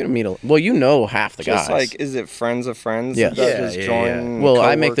 Yeah, you're gonna meet half the Just guys. like, is it friends of friends? Yes. that Yeah, just yeah, join. Well,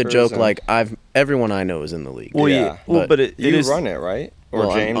 I make the coworkers joke and- like everyone I know is in the league. Well, Yeah, well, but it you is run it, right? Or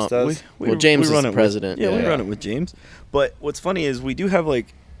Well, I'm- James does. Well, James is run the it with- president, yeah, we yeah. run it with James. But what's funny is we do have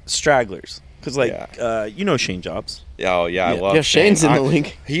like stragglers because Shane Jobs. Oh yeah, I Yeah. love. Yeah, Shane's in the I-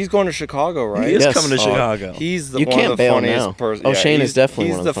 league. He's going to Chicago, right? He is Yes. coming to Oh, Chicago. He's the You one can't of the bail funniest now. person. Oh, Shane is definitely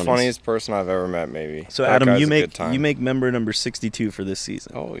he's one of the the funniest. funniest person I've ever met. Maybe. So That Adam, guy's you a make good time. you make member number 62 for this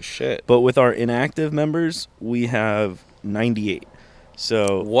season. Holy shit! But with our inactive members, we have 98.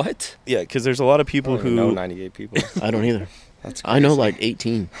 So What? yeah, because there's a lot of I people don't even know who 98 people. I don't either. That's I know crazy. like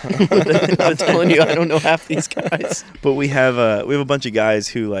 18. I'm telling you, I don't know half these guys. But we have a bunch of guys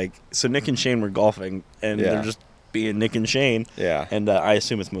who so Nick and Shane were golfing and Yeah. they're just being Nick and Shane. Yeah. And I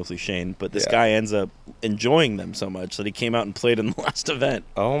assume it's mostly Shane, but this Yeah. guy ends up enjoying them so much that he came out and played in the last event.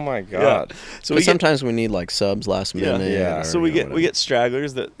 Oh my god. So But we get sometimes we need like subs last Yeah. minute. Yeah. or, so we you know, get we get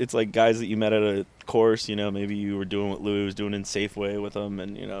stragglers that it's like guys that you met at a course, maybe you were doing what Louis was doing in Safeway with them,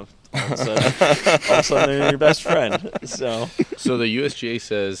 and All of a sudden they're your best friend. So the USGA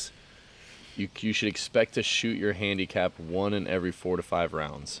says you should expect to shoot your handicap 1 in every 4 to 5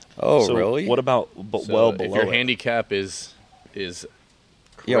 rounds. Oh, so really? What about So well below if your it? handicap is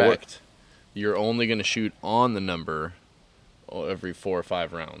Yeah, what- correct, you're only going to shoot on the number every 4 or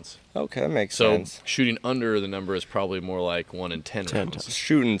 5 rounds. Okay, that makes So sense. shooting under the number is probably more like 1 in 10 rounds.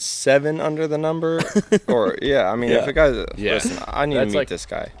 Shooting 7 under the number, or yeah, I mean, if a guy, Yeah. listen, I need to That's meet like- this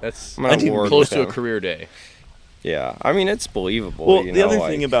guy. That's I'm gonna work close with to a him. career day. Yeah, I mean, it's believable. Well, you the know, other like,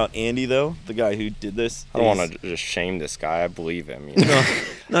 thing about Andy, though, the guy who did this, I don't want to just shame this guy. I believe him. You know?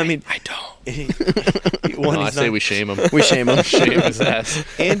 No, I mean, I don't. I say we shame him. We shame him. Shame his ass.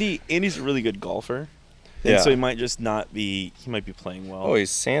 Andy's a really good golfer, and Yeah. so he might just not be. He might be playing well. Oh,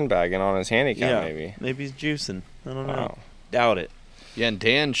 he's sandbagging on his handicap, maybe. he's juicing. I don't know. Wow. Doubt it. Yeah, and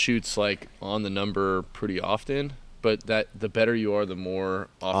Dan shoots like on the number pretty often, but that the better you are, the more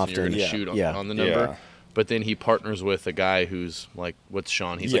often you're Often, going to yeah. shoot Yeah. on the number. Yeah. But then he partners with a guy who's like, what's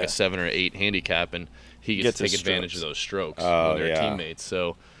Sean? He's like Yeah. a 7 or 8 handicap, and he gets Gets to take his advantage strokes. of those strokes Oh, when they're yeah. teammates.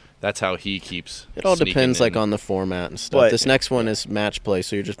 So that's how he keeps. It all sneaking depends, like in. on the format and stuff. But- This next one is match play,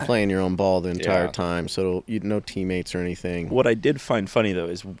 so you're just playing your own ball the entire Yeah. time. So you no teammates or anything. What I did find funny though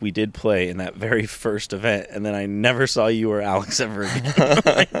is we did play in that very first event, and then I never saw you or Alex ever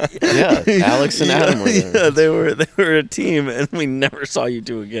again. Yeah, Alex and Adam were there. Yeah, they were a team, and we never saw you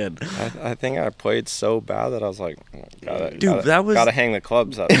two again. I think I played so bad that I was like, gotta hang the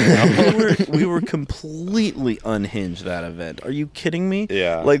clubs up. You know? we were completely unhinged that event. Are you kidding me?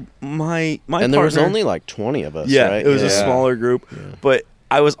 Yeah. Like my And there was partner- only like 20 of us, yeah, right? it was a Yeah. smaller group, but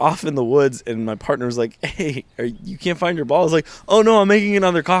I was off in the woods, and my partner was like, "Hey, you can't find your ball." I was like, "Oh no, I'm making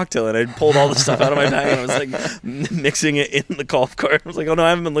another cocktail," and I pulled all the stuff out of my bag, and I was like mixing it in the golf cart. I was like, "Oh no, I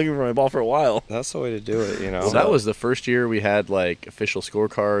haven't been looking for my ball for a while." That's the way to do it, you know. So that was the first year we had like official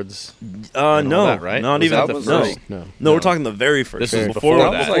scorecards. No, and all that, right? not Was even that at the was first. like- No. No, we're talking the very first. This was one. before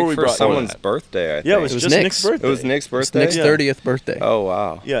that that. was before like we for brought someone's that. birthday. I think. Yeah, it was It was just Nick's. Nick's birthday. It was Nick's It's birthday. Nick's Yeah. 30th birthday, Oh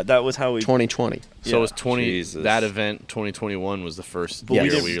wow. Yeah, that was how we. 2020. So it was 20. Jesus. That event, 2021, was the first But year we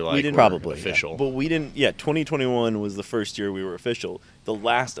we, didn't- were we like didn't- Probably, yeah. official. But we didn't. Yeah, 2021 was the first year we were official. The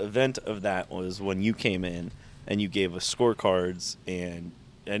last event of that was when you came in and you gave us scorecards, and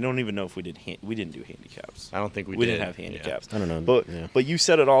I don't even know if we did. We didn't do handicaps. I don't think we We did. didn't have handicaps. I don't know. But Yeah. but you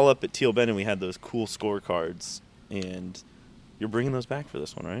set it all up at Teal Bend, and we had those cool scorecards, and you're bringing those back for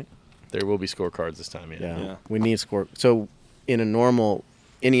this one, right? There will be scorecards this time. Yeah. Yeah. We need score. So in a normal,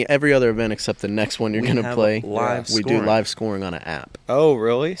 every other event except the next one you're We going to have play, live we do scoring. live scoring on an app. Oh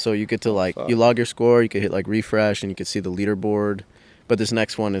really? So you get to like, Fuck. you log your score, you can hit like refresh, and you can see the leaderboard. But this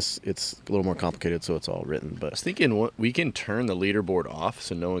next one it's a little more complicated, so it's all written. I was But thinking we can turn the leaderboard off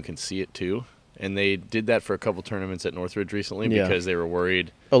so no one can see it too. And they did that for a couple tournaments at Northridge recently Yeah. because they were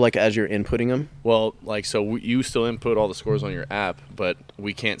worried. oh, like as you're inputting them. Well, like so you still input all the scores on your app, but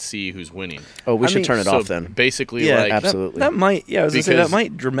we can't see who's winning. Oh, we I should mean, turn it So off then. basically, Yeah, like absolutely. That might. Yeah, I was gonna say that Because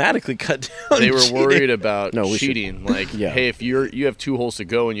might dramatically cut down. they were cheating. worried about No, we should- cheating. Like, Yeah. hey, if you have 2 holes to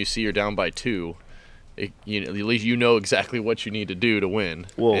go and you see you're down by 2, at least you know exactly what you need to do to win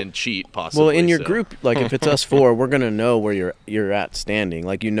Well- and cheat possibly. Well, in your so. group, like if it's us four, we're gonna know where you're at standing.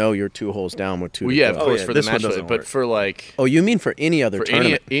 Like you're 2 holes down with 2. Well, to yeah, go. of course yeah, for the this one match, doesn't but work. for like Oh, you mean for any other for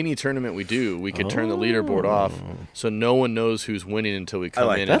tournament? any tournament we do, we could turn the leaderboard off so no one knows who's winning until we come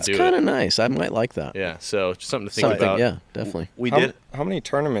like in that. That's and do kind of it. nice. I might like that. Yeah, so just something to think Something, about. yeah, definitely. We how, did. How many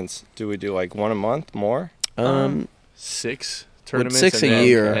tournaments do we do? Like one a month? More? 6 with tournaments, 6 and a then-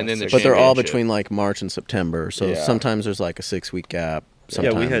 year, and then the but they're all championship. between like March and September. So Yeah. sometimes there's like a 6-week gap.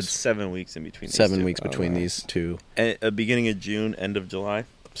 Sometimes Yeah, we had 7 weeks in between. these 7 two. weeks between nice. these two. At beginning of June, end of July.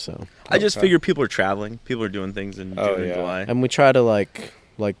 So I just Okay. figured people are traveling. People are doing things in June Oh, and yeah. July. and we try to like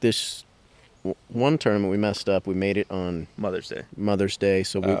this one tournament we messed up. We made it on Mother's Day. Mother's Day,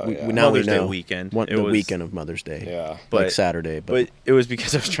 so Oh, we yeah. now Mother's we Day know weekend. the It was- weekend of Mother's Day. Yeah. like But- Saturday, But it was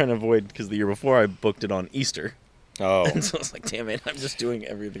because I was trying to avoid, because the year before I booked it on Easter. Oh. And so I was like, damn it, I'm just doing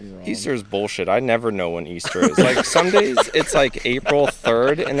everything wrong. Easter's bullshit. I never know when Easter is. Like some days it's like April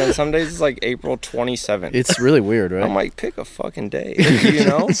 3rd, and then some days it's like April 27th. it's really weird, right? I'm like, pick a fucking day, you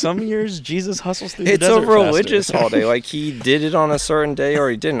know? Some years Jesus hustles through the It's desert a religious faster. holiday. Like he did it on a certain day or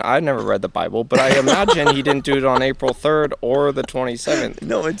he didn't. I never read the Bible, but I imagine he didn't do it on April 3rd or the 27th.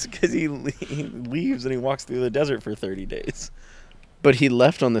 No, it's because he leaves and he walks through the desert for 30 days. But he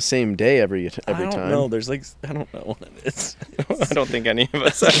left on the same day every I don't time. know. There's like, I don't know what it is. I don't think any of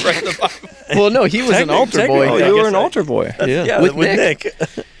us have read the Bible. Well, no, he was an altar boy. Oh, I you were guess an I- altar boy. Yeah, with with Nick.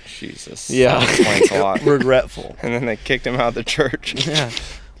 Jesus. Yeah. That explains a lot. Regretful. And then they kicked him out of the church. Yeah.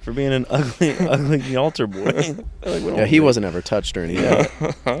 for being an ugly altar boy. Yeah, he wasn't ever touched or anything.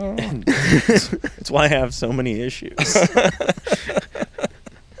 That's why I have so many issues.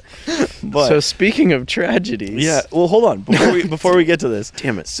 But So speaking of tragedies, yeah, well, hold on before we get to this.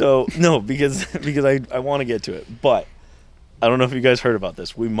 Damn it. So no, because I want to get to it, but I don't know if you guys heard about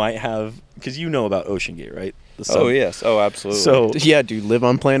this. We might have, because you know about Ocean Gate, right? Oh yes, oh absolutely. So yeah, do you live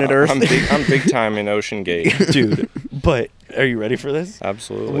on planet Earth? I'm big time in Ocean Gate. dude, but are you ready for this?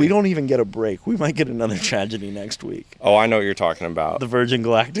 Absolutely. We don't even get a break. We might get another tragedy next week. Oh, I know what you're talking about. The Virgin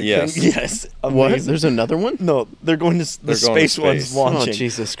Galactic Yes. thing? Yes. What? Amazing. There's another one? No, they're going to the They're going to space one's space. launching. Oh,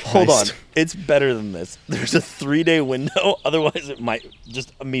 Jesus Christ. Hold on. It's better than this. There's a 3-day window. Otherwise, it might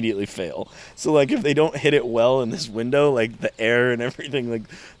just immediately fail. So, like, if they don't hit it well in this window, like the air and everything, like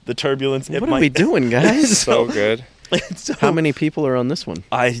the turbulence, it What might. are we doing, guys? So good. So, How many people are on this one?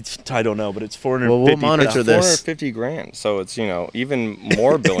 I don't know, but it's 450. Well, we'll monitor this. 450 grand. So it's, even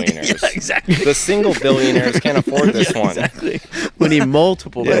more billionaires. Yeah, exactly. The single billionaires can't afford this one. Exactly. We need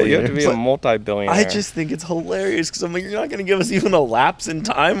multiple Yeah, you have to billionaires. be a multi-billionaire. I just think it's hilarious because I'm like, you're not going to give us even a lapse in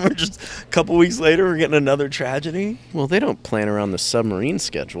time. We're just a couple weeks later, we're getting another tragedy. Well, they don't plan around the submarine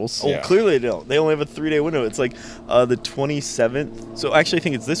schedules. Oh, Yeah. clearly they don't. They only have a 3-day window. It's like the 27th. So actually, I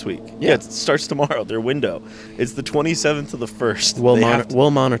think it's this week. Yeah. It starts tomorrow. Their window. It's the 27th to the 1st. We'll, They have to-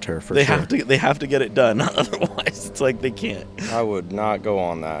 we'll monitor for They sure. have to get it done. Otherwise, it's like they can't. I would not go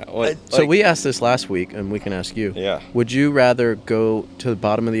on that. So we asked this last week, and we can ask you. Yeah. Would you rather go to the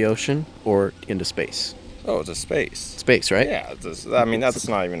bottom of the ocean or into space? Oh, it's a space. Space, right? Yeah, that's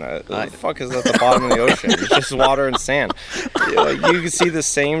not even the fuck is at the bottom of the ocean? It's just water and sand. Like, you can see the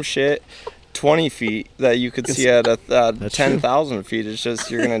same shit 20 feet that you could see at 10,000 feet. It's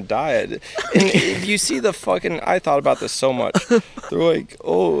just you're gonna die. And if you see the fucking, I thought about this so much. They're like,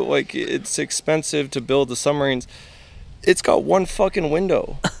 oh, like it's expensive to build the submarines. It's got one fucking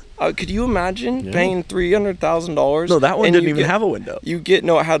window. Could you imagine paying $300,000? No, that one and didn't you even get- have a window. You get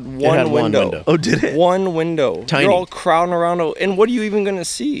no, it had one had one window. window. Oh, did it? One window. Tiny. You're all crowding around, and what are you even gonna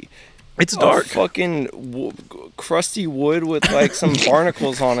see? It's dark. A fucking crusty wood with like some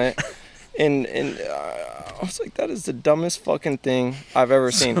barnacles on it, and I was like, that is the dumbest fucking thing I've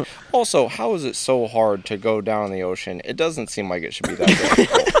ever seen. Also, how is it so hard to go down in the ocean? It doesn't seem like it should be that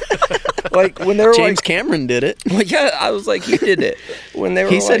difficult. Like when they were James like, Cameron did it. well, yeah, I was like, he did it. When they were,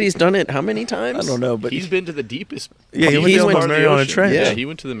 He said like- he's done it how many times? I don't know, but He's been to the deepest. Yeah, he went He down went the to the Mariana ocean. Trench. Yeah, Yeah. he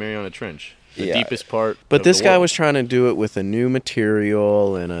went to the Mariana Trench, the Yeah. deepest part. But of this the guy world. was trying to do it with a new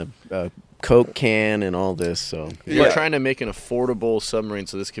material and a Coke can and all this. So We're Yeah. trying to make an affordable submarine,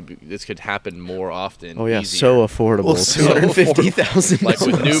 so this could happen more often. oh yeah, easier. so affordable. Well, so $250,000. like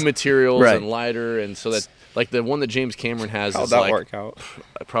with new materials Right. and lighter, and so that like the one that James Cameron has how'd is that like work out?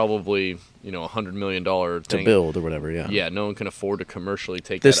 probably $100 million to thing. build or whatever. Yeah. Yeah, no one can afford to commercially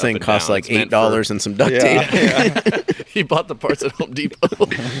take This that thing up and costs down. like It's meant $8 and some duct Yeah, tape. yeah. He bought the parts at Home Depot.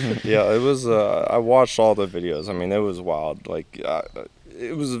 Yeah, it was. I watched all the videos. I mean, it was wild. Like,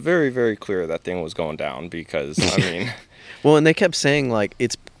 it was very, very clear that thing was going down because I mean, Well, and they kept saying like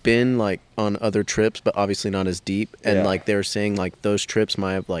it's been like on other trips, but obviously not as deep. And Yeah. like they were saying like those trips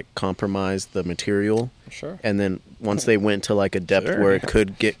might have like compromised the material. sure. And then once they went to like a depth Sure. where it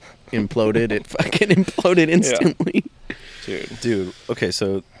could get imploded, it fucking imploded instantly. Dude, okay,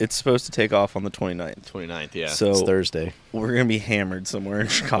 so it's supposed to take off on the 29th. 29th, yeah. So It's Thursday. we're going to be hammered somewhere in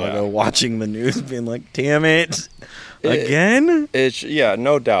Chicago Yeah. watching the news being like, damn it. Again? It's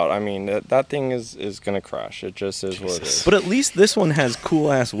no doubt. I mean, that thing is gonna crash. It just is what it is. But at least this one has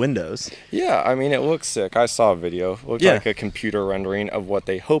cool ass windows. Yeah, I mean, it looks sick. I saw a video. It looked Yeah. like a computer rendering of what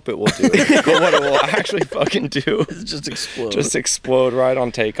they hope it will do, but what it will actually fucking do. It just explodes. Just explode right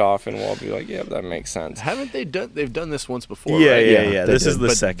on takeoff, and we'll be like, yeah, that makes sense. Haven't they done? They've done this once before, yeah, right? yeah, Yeah, yeah. they This did. is the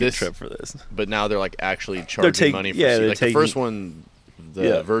But second this- trip for this. But now they're like actually charging taking- money for yeah, they're like taking- the first one. The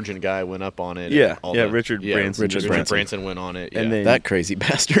Yeah. Virgin guy went up on it. Yeah, and all yeah, the- Richard Branson. Richard Branson. went on it. And yeah. then- That crazy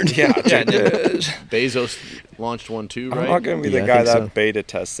bastard. Yeah, Yeah, and then dude. Bezos launched one too, I'm right? not gonna be Yeah, the I guy think that so. beta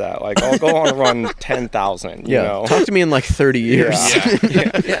tests that. Like, I'll go on and run 10,000. You Yeah. know? Talk to me in like 30 years.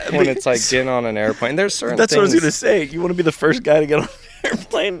 Yeah. When it's like getting on an airplane. There's certain That's what I was things, going to say. You want to be the first guy to get on an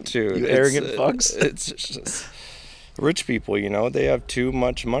airplane? dude. You it's, arrogant fucks. It's just rich people, they have too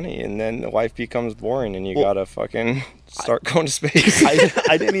much money, and then life becomes boring, and you Well, gotta fucking start going to space.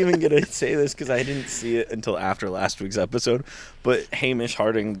 I didn't even get to say this because I didn't see it until after last week's episode. But Hamish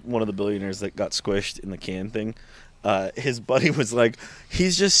Harding, one of the billionaires that got squished in the can thing, his buddy was like,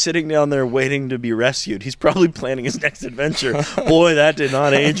 he's just sitting down there waiting to be rescued. He's probably planning his next adventure. Boy, that did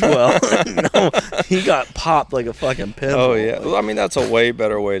not age well. No, he got popped like a fucking pimple. Oh yeah, well, I mean that's a way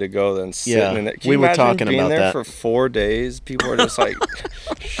better way to go than sitting in it. Can we you were imagine talking being about there that for 4 days? People are just like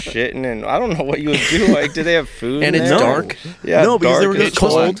shitting, and I don't know what you would do. Like, do they have food? And in it's there? dark. Yeah, No, because they dark were as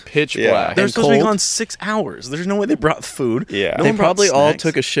cold. fuck. Pitch Yeah. black. They're and supposed to be cold. gone 6 hours. There's no way they brought food. Yeah. No They one brought probably all snacks.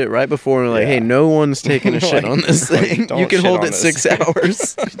 took a shit right before and were like, Yeah. hey, no one's taking a shit Like, on this thing. don't You can shit hold on it this. 6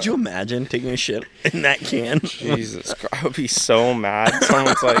 hours. Could you imagine taking a shit in that can? Jesus Christ, I would be so mad.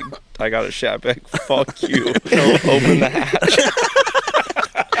 Someone's like, I got a shit. I'd be like, fuck you. No, open the hatch.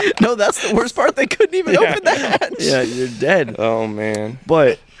 No, that's the worst part. They couldn't even open the hatch. Yeah, you're dead. Oh, man.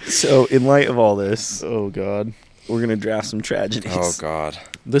 But, so, in light of all this, Oh, God. we're going to draft some tragedies. Oh, God.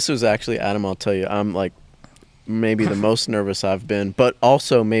 This was actually, Adam, I'll tell you, I'm like maybe the most nervous I've been, but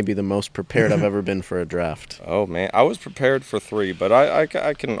also maybe the most prepared I've ever been for a draft. Oh, man. I was prepared for 3, but I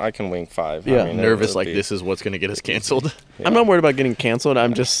can wing 5. Yeah. I mean, Nervous it'll like be- this is what's going to get us canceled. Yeah. I'm not worried about getting canceled.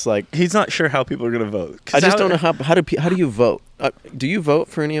 I'm just like, He's not sure how people are going to vote. 'Cause I just don't know how do you vote? Do you vote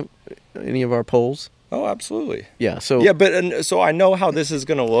for any of our polls? Oh, absolutely. Yeah. So Yeah, but so I know how this is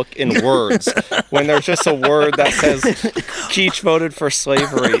going to look in words when there's just a word that says Keach voted for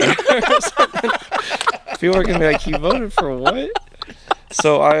slavery. People are going to be like, he voted for what?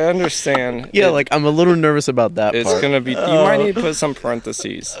 So I understand. yeah, like I'm a little nervous about that It's part. going to be, you might need to put some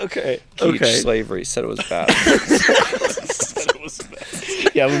parentheses. Okay. Keach Okay. slavery, said it was bad.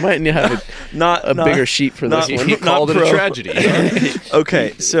 Yeah, we might need to have a bigger sheet for this not- one. He not called it a pro. tragedy.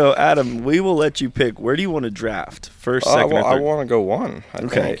 Okay, so Adam, we will let you pick. Where do you want to draft? First, second, I or third? want to go 1. I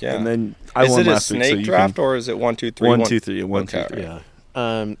Okay, think, yeah. and then I is won it a last week, so snake you draft can... or is it 1, 2, 3? 1, 2, 3. 1, 2, Okay. 3. Yeah.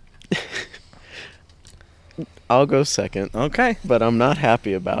 I'll go second, Okay, but I'm not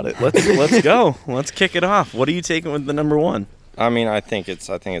happy about it. let's go. Let's kick it off. What are you taking with the number 1? I mean, I think it's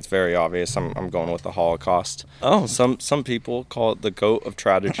very obvious. I'm going with the Holocaust. Oh, Some people call it the goat of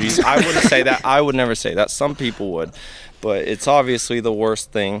tragedies. I wouldn't say that. I would never say that. Some people would, but it's obviously the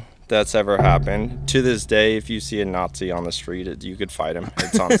worst thing that's ever happened. To this day, if you see a Nazi on the street, you could fight him.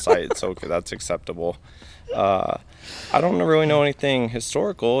 It's on site. It's okay. That's acceptable. I don't really know anything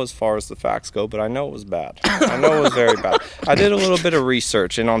historical as far as the facts go, but I know it was bad. I know it was very bad. I did a little bit of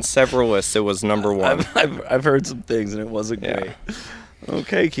research, and on several lists, it was number 1. I've heard some things, and it wasn't Yeah. great.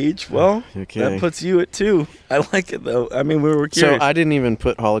 Okay, Keach. Well, Okay. that puts you at 2. I like it, though. I mean, we were So curious. I didn't even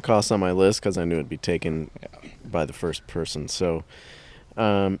put Holocaust on my list because I knew it'd be taken by the first person. So,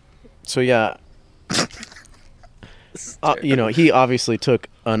 yeah. He obviously took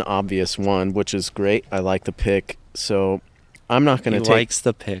an obvious one, which is great. I like the pick. So I'm not going to He take. likes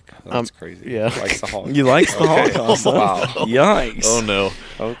the pick. That's crazy. yeah. He likes the Holocaust. You like the Holocaust? huh? Wow. Yikes. Oh no.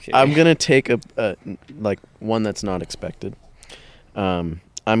 Okay. I'm going to take a one that's not expected. I'm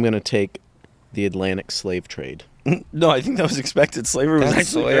going to take the Atlantic slave trade. No, I think that was expected. Slavery was That's-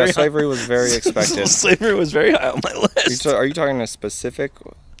 actually yeah, very high. slavery was very expected. Slavery was very high on my list. Are you talking a specific?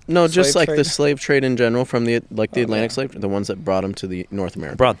 No, just Slave like the trade? slave trade in general from the Atlantic yeah. slave, the ones that brought them to the North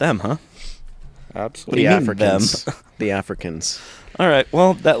America. Brought them, huh? Absolutely. the do you mean, Africans. The Africans. All right.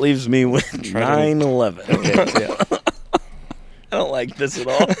 Well, that leaves me with 9/11. Okay, yeah. I don't like this at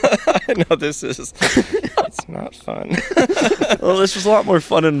all. No, this is. It's not fun. Well, this was a lot more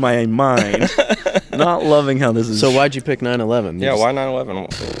fun in my mind. Not loving how this is. So why'd you pick 9/11? Yeah, why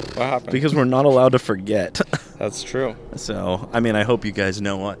 9/11? What happened? Because we're not allowed to forget. That's true. So, I mean, I hope you guys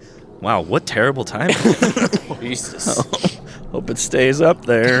know what. Wow, what terrible time. Jesus. Hope it stays up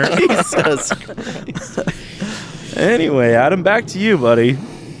there. Jesus. Anyway, Adam, back to you, buddy.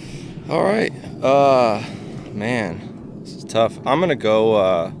 All right. Man, this is tough. I'm gonna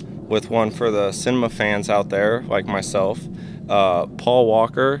go with one for the cinema fans out there, like myself. Paul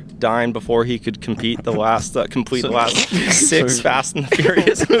Walker dying before he could complete the last 6 Fast and the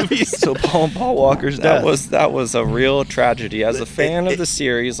Furious movies. So Paul Walker's death. That was a real tragedy. As a fan of the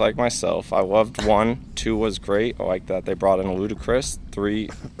series, like myself, I loved 1, 2 was great. I like that they brought in Ludacris. 3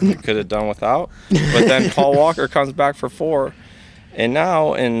 they could have done without. But then Paul Walker comes back for 4, and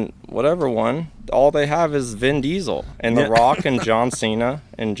now in whatever one, all they have is Vin Diesel and The Rock and John Cena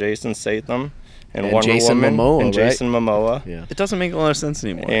and Jason Statham and Wonder Jason Woman Momoa, and Jason Momoa. Yeah. It doesn't make a lot of sense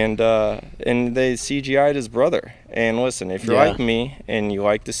anymore. And they CGI'd his brother. And listen, if you're Yeah. like me and you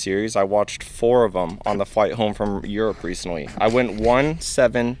like the series, I watched 4 of them on the flight home from Europe recently. I went 1,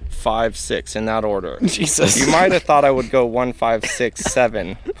 7, 5, 6 in that order. Jesus. You might have thought I would go 1, 5, 6,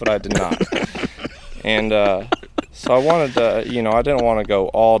 7, but I did not. And So I wanted to, I didn't want to go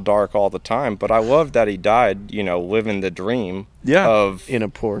all dark all the time, but I love that he died, living the dream of in a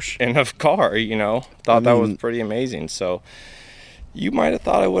Porsche. in a car, Thought that was pretty amazing. So you might have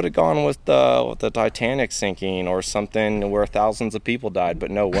thought I would have gone with the Titanic sinking or something where thousands of people died, but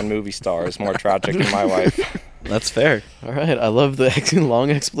no, one movie star is more tragic in my life. That's fair. All right, I love the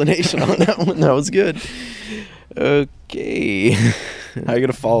long explanation on that one. That was good. Okay. How are you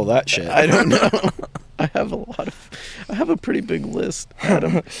gonna follow that shit? I don't know. I have a pretty big list,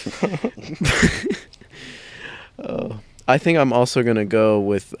 Adam. I think I'm also gonna go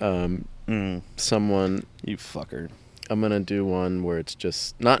with someone. You fucker. I'm gonna do one where it's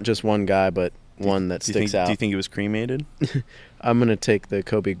just not just one guy, but one that sticks out. Do you think he was cremated? I'm gonna take the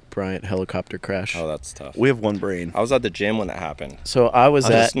Kobe Bryant helicopter crash. Oh, that's tough. We have one brain. I was at the gym when that happened. So I was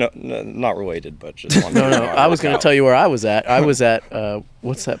at not related, but just one. no. I was gonna tell you where I was at. I was at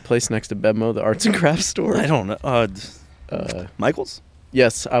what's that place next to Bevmo, the arts and crafts store? I don't know. Michael's?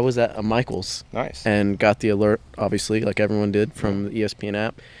 Yes, I was at a Michael's. Nice. And got the alert, obviously, like everyone did from the ESPN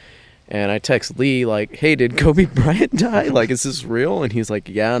app. And I text Lee, like, hey, did Kobe Bryant die? Like, is this real? And he's like,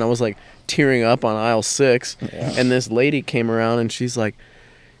 yeah. And I was, like, tearing up on aisle 6. Yeah. And this lady came around, and she's like,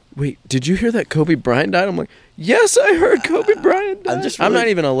 wait, did you hear that Kobe Bryant died? I'm like, yes, I heard Kobe Bryant died. I'm not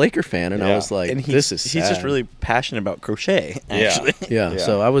even a Laker fan. And I was like, this is sad. He's just really passionate about crochet, actually. Yeah.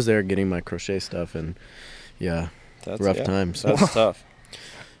 So I was there getting my crochet stuff, and, that's rough times. That's tough.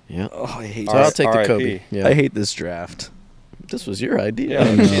 Yeah. Oh, I hate so I'll take the Kobe. Yeah. I hate this draft. This was your idea.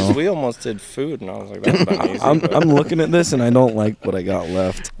 Yeah, geez, we almost did food, and I was like, that's not easy. I'm looking at this, and I don't like what I got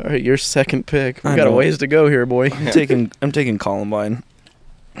left. All right, your second pick. We got a ways to go here, boy. I'm taking Columbine.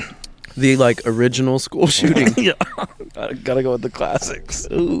 The, like, original school shooting. Yeah. Gotta go with the classics.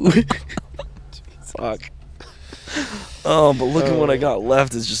 Ooh. Fuck. Oh, but look at what I got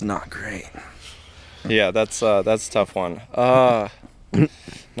left is just not great. Yeah, that's a tough one.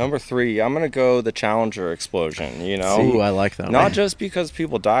 Number 3, I'm gonna go the Challenger explosion. Ooh, I like that. Not just because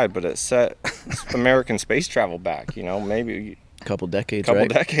people died, but it set American space travel back. Maybe a couple decades,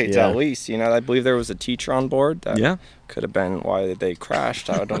 decades at least. I believe there was a teacher on board. That could have been why they crashed.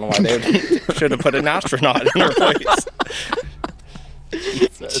 I don't know why they should have put an astronaut in their place.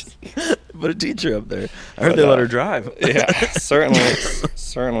 Put a teacher up there. I heard they let her drive. Yeah,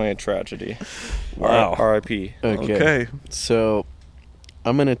 certainly a tragedy. Wow. R.I.P. Okay. So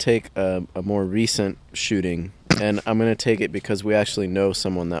I'm going to take a more recent shooting, and I'm going to take it because we actually know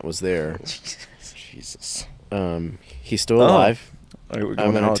someone that was there. Jesus. He's still alive. We're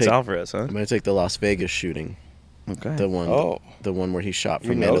going to Alex Alvarez, huh? I'm going to take the Las Vegas shooting. Okay. The one where he shot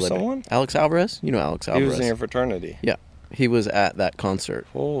from Mandalay Bay. Alex Alvarez? You know Alex Alvarez. He was in your fraternity. Yeah. He was at that concert.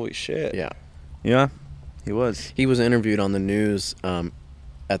 Holy shit. Yeah. Yeah, he was. He was interviewed on the news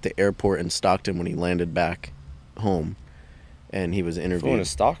at the airport in Stockton when he landed back home. And he was interviewed. Going to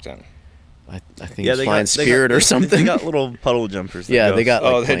Stockton. I think it's Flying Spirit or something. They got little puddle jumpers. They got.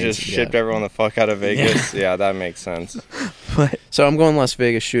 Like, they just shipped everyone the fuck out of Vegas. Yeah, that makes sense. So I'm going Las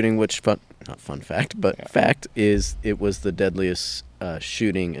Vegas shooting, which not fun fact, but fact is it was the deadliest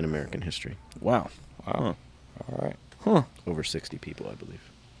shooting in American history. Wow. Huh. All right. Huh. Over 60 people, I believe.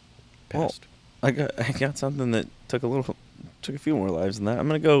 Passed. Well, I got something that took a few more lives than that. I'm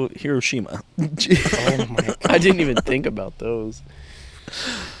gonna go Hiroshima. Oh my God. I didn't even think about those.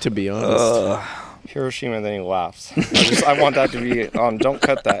 To be honest. Hiroshima, then he laughs. I want that to be on. Don't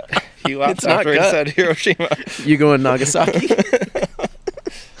cut that. He laughed after he said Hiroshima. You going Nagasaki?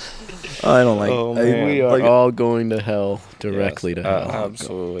 I don't like. Oh, man. We are all going to hell, directly to hell.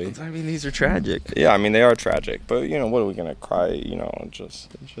 Absolutely. I mean, these are tragic. Yeah, I mean they are tragic, but what are we gonna cry?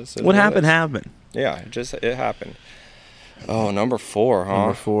 Just what happened happened. Yeah, it happened. Oh, number 4, huh?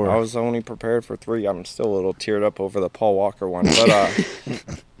 Number 4. I was only prepared for 3. I'm still a little teared up over the Paul Walker one,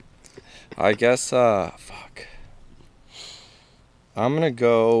 but I guess fuck. I'm gonna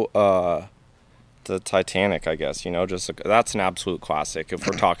go the Titanic, I guess. That's an absolute classic if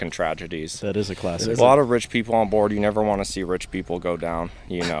we're talking tragedies. That is a classic. A lot of rich people on board. You never want to see rich people go down.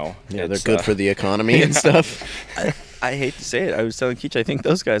 Yeah, they're good for the economy and stuff. I hate to say it. I was telling Keach, I think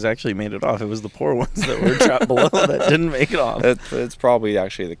those guys actually made it off. It was the poor ones that were trapped below that didn't make it off. It's probably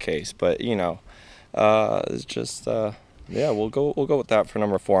actually the case, but it's just we'll go with that for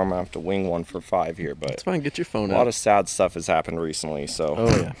number 4. I'm gonna have to wing one for 5 here, but it's fine. Get your phone out. A lot of sad stuff has happened recently, so.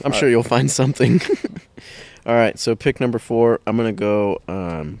 Oh yeah, I'm sure you'll find something. All right, so pick number 4. I'm gonna go.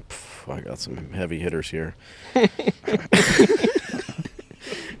 I got some heavy hitters here.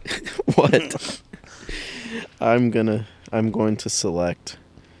 What? I'm going to select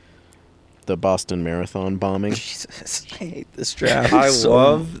the the Boston Marathon bombing. Jesus, I hate this draft. I so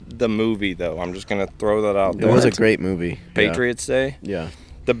love the movie, though. I'm just going to throw that out It there. was a great movie. Patriots Day. Yeah.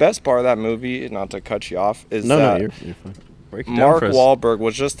 The best part of that movie, not to cut you off, is No, that you're fine. Break it down Mark for us. Wahlberg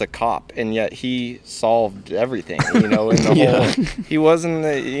was just a cop, and yet he solved everything. In the Yeah. whole, he wasn't.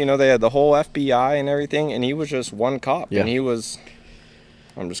 They had the whole FBI and everything, and he was just one cop. Yeah. And he was.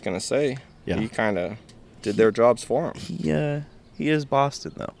 I'm just gonna say, Yeah. he kind of did their jobs for him. He is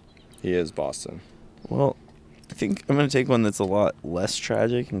Boston though. He is Boston. Well, I think I'm gonna take one that's a lot less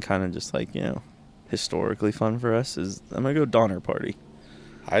tragic and kind of just like historically fun for us. I'm gonna go Donner Party.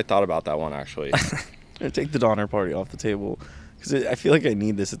 I thought about that one actually. I'm gonna take the Donner Party off the table because I feel like I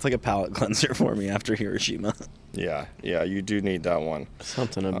need this. It's like a palate cleanser for me after Hiroshima. Yeah, you do need that one.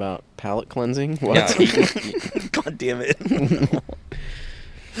 Something about palate cleansing? What? Yeah, God damn it!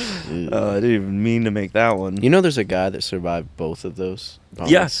 I didn't even mean to make that one. You know, there's a guy that survived both of those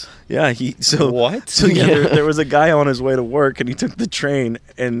bombings. Yeah. What? So yeah, Yeah. there was a guy on his way to work, and he took the train.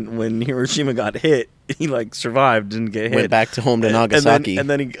 And when Hiroshima got hit, he survived, didn't get hit. Went back to home to And- Nagasaki. and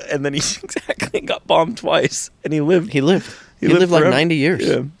then he exactly got bombed twice, and he lived. He lived like forever. 90 years.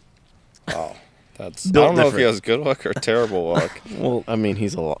 Yeah. Oh, that's. Built I don't know if he different. has good luck or terrible luck. Well, I mean, he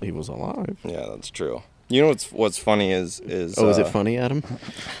was alive. Yeah, that's true. You know what's funny is Oh, is it funny, Adam?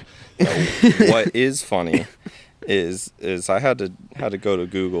 what is funny is I had to go to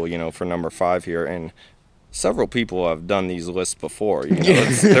Google, for number 5 here, and several people have done these lists before.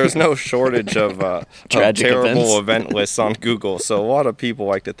 There's no shortage of Tragic terrible events. event lists on Google. So a lot of people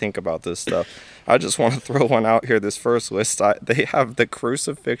like to think about this stuff. I just want to throw one out here. This first list, they have the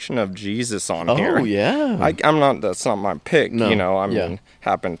crucifixion of Jesus on here. Oh, yeah. I'm not. That's not my pick. No, I yeah. mean,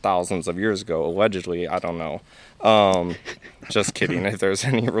 happened thousands of years ago, allegedly. I don't know. Just kidding. If there's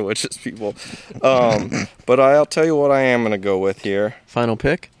any religious people, but I'll tell you what I am gonna go with here. Final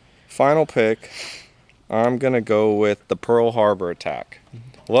pick? Final pick. I'm gonna go with the Pearl Harbor attack.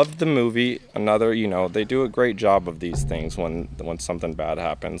 Loved the movie. Another, they do a great job of these things when something bad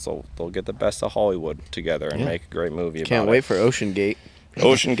happens. They'll get the best of Hollywood together and Yeah. make a great movie. Can't about wait it. for Ocean Gate.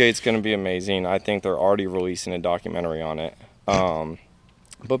 Ocean Gate's going to be amazing. I think they're already releasing a documentary on it.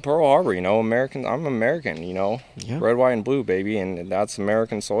 But Pearl Harbor, American. I'm American, Yeah. Red, white, and blue, baby, and that's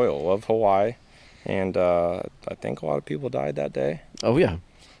American soil. Love Hawaii, and I think a lot of people died that day. Oh, yeah.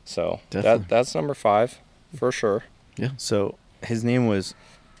 So Definitely. that's number 5 for sure. so his name was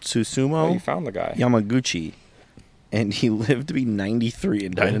Oh, Susumu you found the guy. Yamaguchi, and he lived to be 93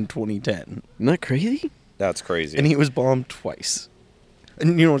 and died in 2010. Isn't that crazy? That's crazy. And he was bombed twice.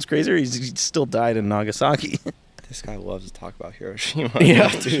 And you know what's crazier? He still died in Nagasaki. This guy loves to talk about Hiroshima. Yeah,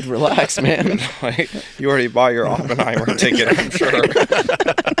 dude, relax, man. Like, you already bought your Oppenheimer ticket, I'm sure.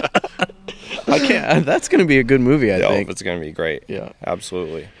 I can't. That's going to be a good movie, I think. It's going to be great. Yeah.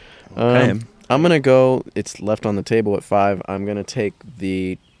 Absolutely. Okay. I'm going to go, it's left on the table at 5. I'm going to take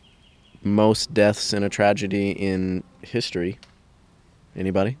the most deaths in a tragedy in history.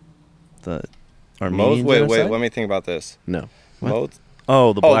 Anybody? The Armenian Wait, genocide? let me think about this. No. What? Most,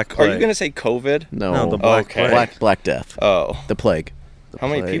 Oh, the Black are Plague. you going to say COVID? No. No, the Black Okay. Plague. Black Death. Oh. The plague. How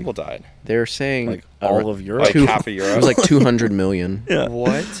many plague. people died? They're saying Like all of Europe? Like two- half of Europe? It was like 200 million. Yeah.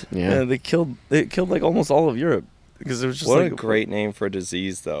 What? Yeah. They killed like almost all of Europe because it was just What like a great name for a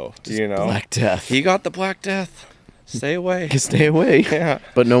disease, though. Do Just you know? Black Death. He got the Black Death. Stay away. Stay away. Yeah.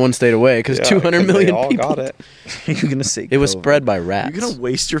 But no one stayed away because Yeah, 200 million they all people. got it. You're gonna say It was COVID. spread by rats. You're gonna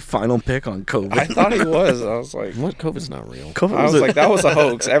waste your final pick on COVID. I thought he was. I was like, What? COVID's not real. COVID I was a- like, that was a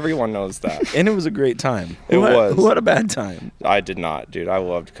hoax. Everyone knows that. and it was a great time. It was. Who had a bad time? I did not, dude. I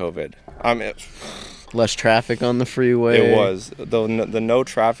loved COVID. I mean, Less traffic on the freeway. it was the no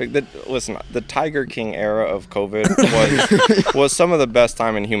traffic. Listen, the Tiger King era of COVID was some of the best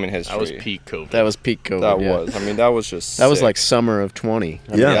time in human history. That was peak COVID. That was peak COVID. That yeah. was. I mean, that was just. That was sick. like summer of 20.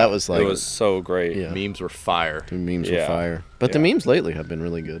 I mean, Yeah. that was like It was so great. Yeah. Memes were fire. the memes Yeah. were fire. But the Yeah. memes lately have been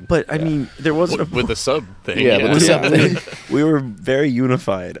really good. But I mean, there wasn't a With the sub thing. Yeah, with the sub thing. we were very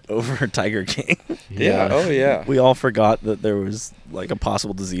unified over Tiger King. Yeah. Oh yeah. We all forgot that there was like a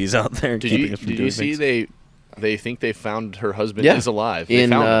possible disease out there. Did keeping you us from did doing you see things. they think they found her husband Yeah. is alive. They In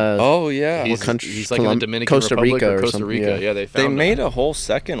found him. Oh yeah. He's, what country? he's like in the Dominican Costa Republic Rica or or Costa something, Rica. yeah. Yeah, they They found made him. a whole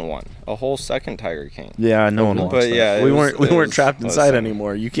second one, a whole second Tiger King. Yeah, no one watched But that. yeah, it we was- weren't it weren't was- trapped inside listen.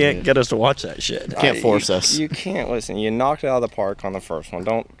 anymore. You can't Yeah. get us to watch that shit. Can't force us. You can't listen. You knocked it out of the park on the first one.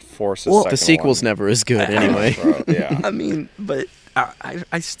 Don't force a Well, second The sequel's one. never as good anyway. Bro, yeah. I mean, but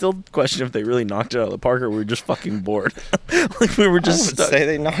I still question if they really knocked it out of the park or we were just fucking bored. Like we were just I would stuck. say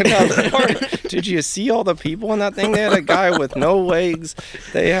they knocked it out of the park. Did you see all the people in that thing? They had a guy with no legs.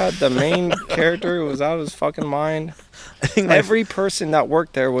 They had the main character who was out of his fucking mind. I think Every person that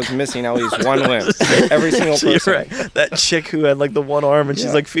worked there was missing at least one limb. Every single You're person. right. That chick who had like the one arm and she's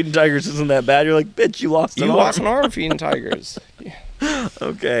Yeah. like, feeding tigers isn't that bad. You're like, bitch, you lost an You arm. lost an arm feeding tigers.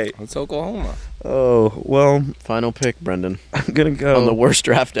 Okay. It's Oklahoma. Oh, well, Final pick, Brendan, I'm going to go. on the worst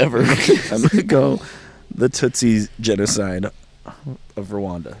draft ever. I'm going to go the Tutsi genocide of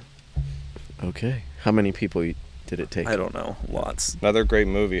Rwanda. Okay. How many people did it take? I don't know. Lots. Another great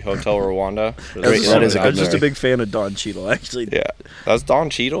movie, Hotel Rwanda. That is a I was good just a movie. big fan of Don Cheadle, actually. Yeah, that's Don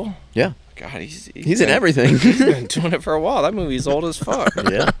Cheadle. Yeah. God, he's He's in been- everything. He's been doing it for a while. That movie's old as fuck.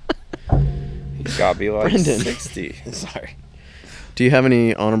 Yeah. He's got to be like Brendan. 60. Sorry. Do you have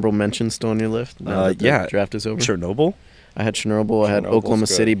any honorable mentions still on your list? now that the yeah. draft is over. Chernobyl? I had Chernobyl. I had Chernobyl's Oklahoma good.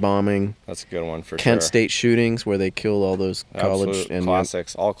 City bombing. That's a good one for Kent sure. State shootings where they kill all those college Absolute and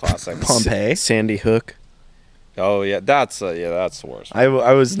classics, all classics. Pompeii. Sandy Hook. Oh yeah, that's the worst. I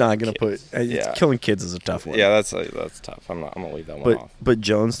was not going to put... Yeah. Killing kids is a tough one. Yeah, that's tough. I'm gonna leave that one off. But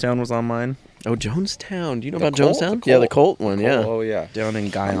Jonestown was on mine. Oh, Jonestown. Do you know The about Colt? Jonestown? The Yeah, the Colt? Colt one. Cool. Yeah. Oh yeah. Down in I'm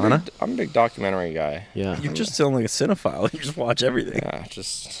Guyana. a big documentary guy. Yeah. You're just sound like a cinephile. You just watch everything. Yeah,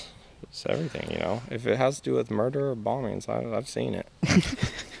 just everything. You know, if it has to do with murder or bombings, I've seen it.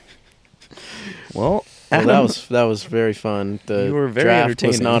 Well, Well, Adam, that was very fun. The You were very draft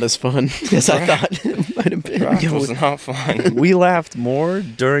was entertaining. not as fun as I thought it might have been. Draft was not fun. we laughed more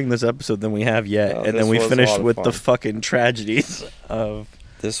during this episode than we have yet. Yeah, and this then we was a finished lot of with the fun. fucking tragedies of...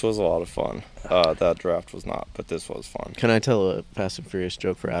 This was a lot of fun. That draft was not, but this was fun. Can I tell a Fast and Furious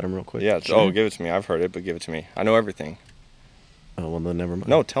joke for Adam real quick? Yeah. Oh, give it to me. I've heard it, but give it to me. I know everything. Oh, well, then never mind.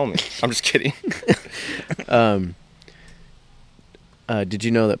 No, tell me. I'm just kidding. Did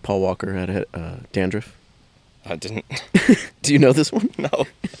you know that Paul Walker had dandruff? I didn't. Do you know this one? No.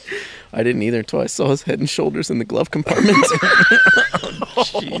 I didn't either until I saw his head and shoulders in the glove compartment.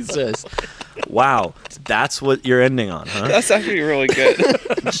 Jesus. Wow. That's what you're ending on, huh? That's actually really good.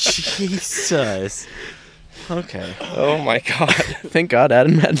 Jesus. Okay. Oh my god. Thank God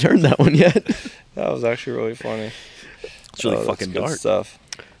Adam hadn't heard that one yet. That was actually really funny. It's really that's fucking good dark. stuff.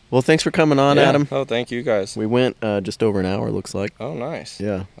 Well, thanks for coming on, Yeah. Adam. Oh, thank you guys. We went just over an hour, looks like. Oh, nice.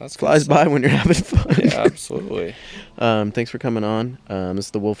 Yeah. That's good Flies by stuff. when you're having fun. Yeah, absolutely. Thanks for coming on. This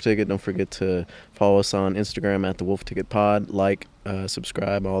is The Wolf Ticket. Don't forget to follow us on Instagram at The Wolf Ticket Pod. Like,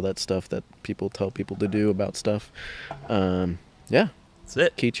 subscribe, all that stuff that people tell people to do about stuff. Yeah. That's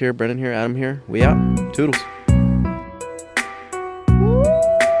it. Keach here, Brennan here, Adam here. We out. Toodles.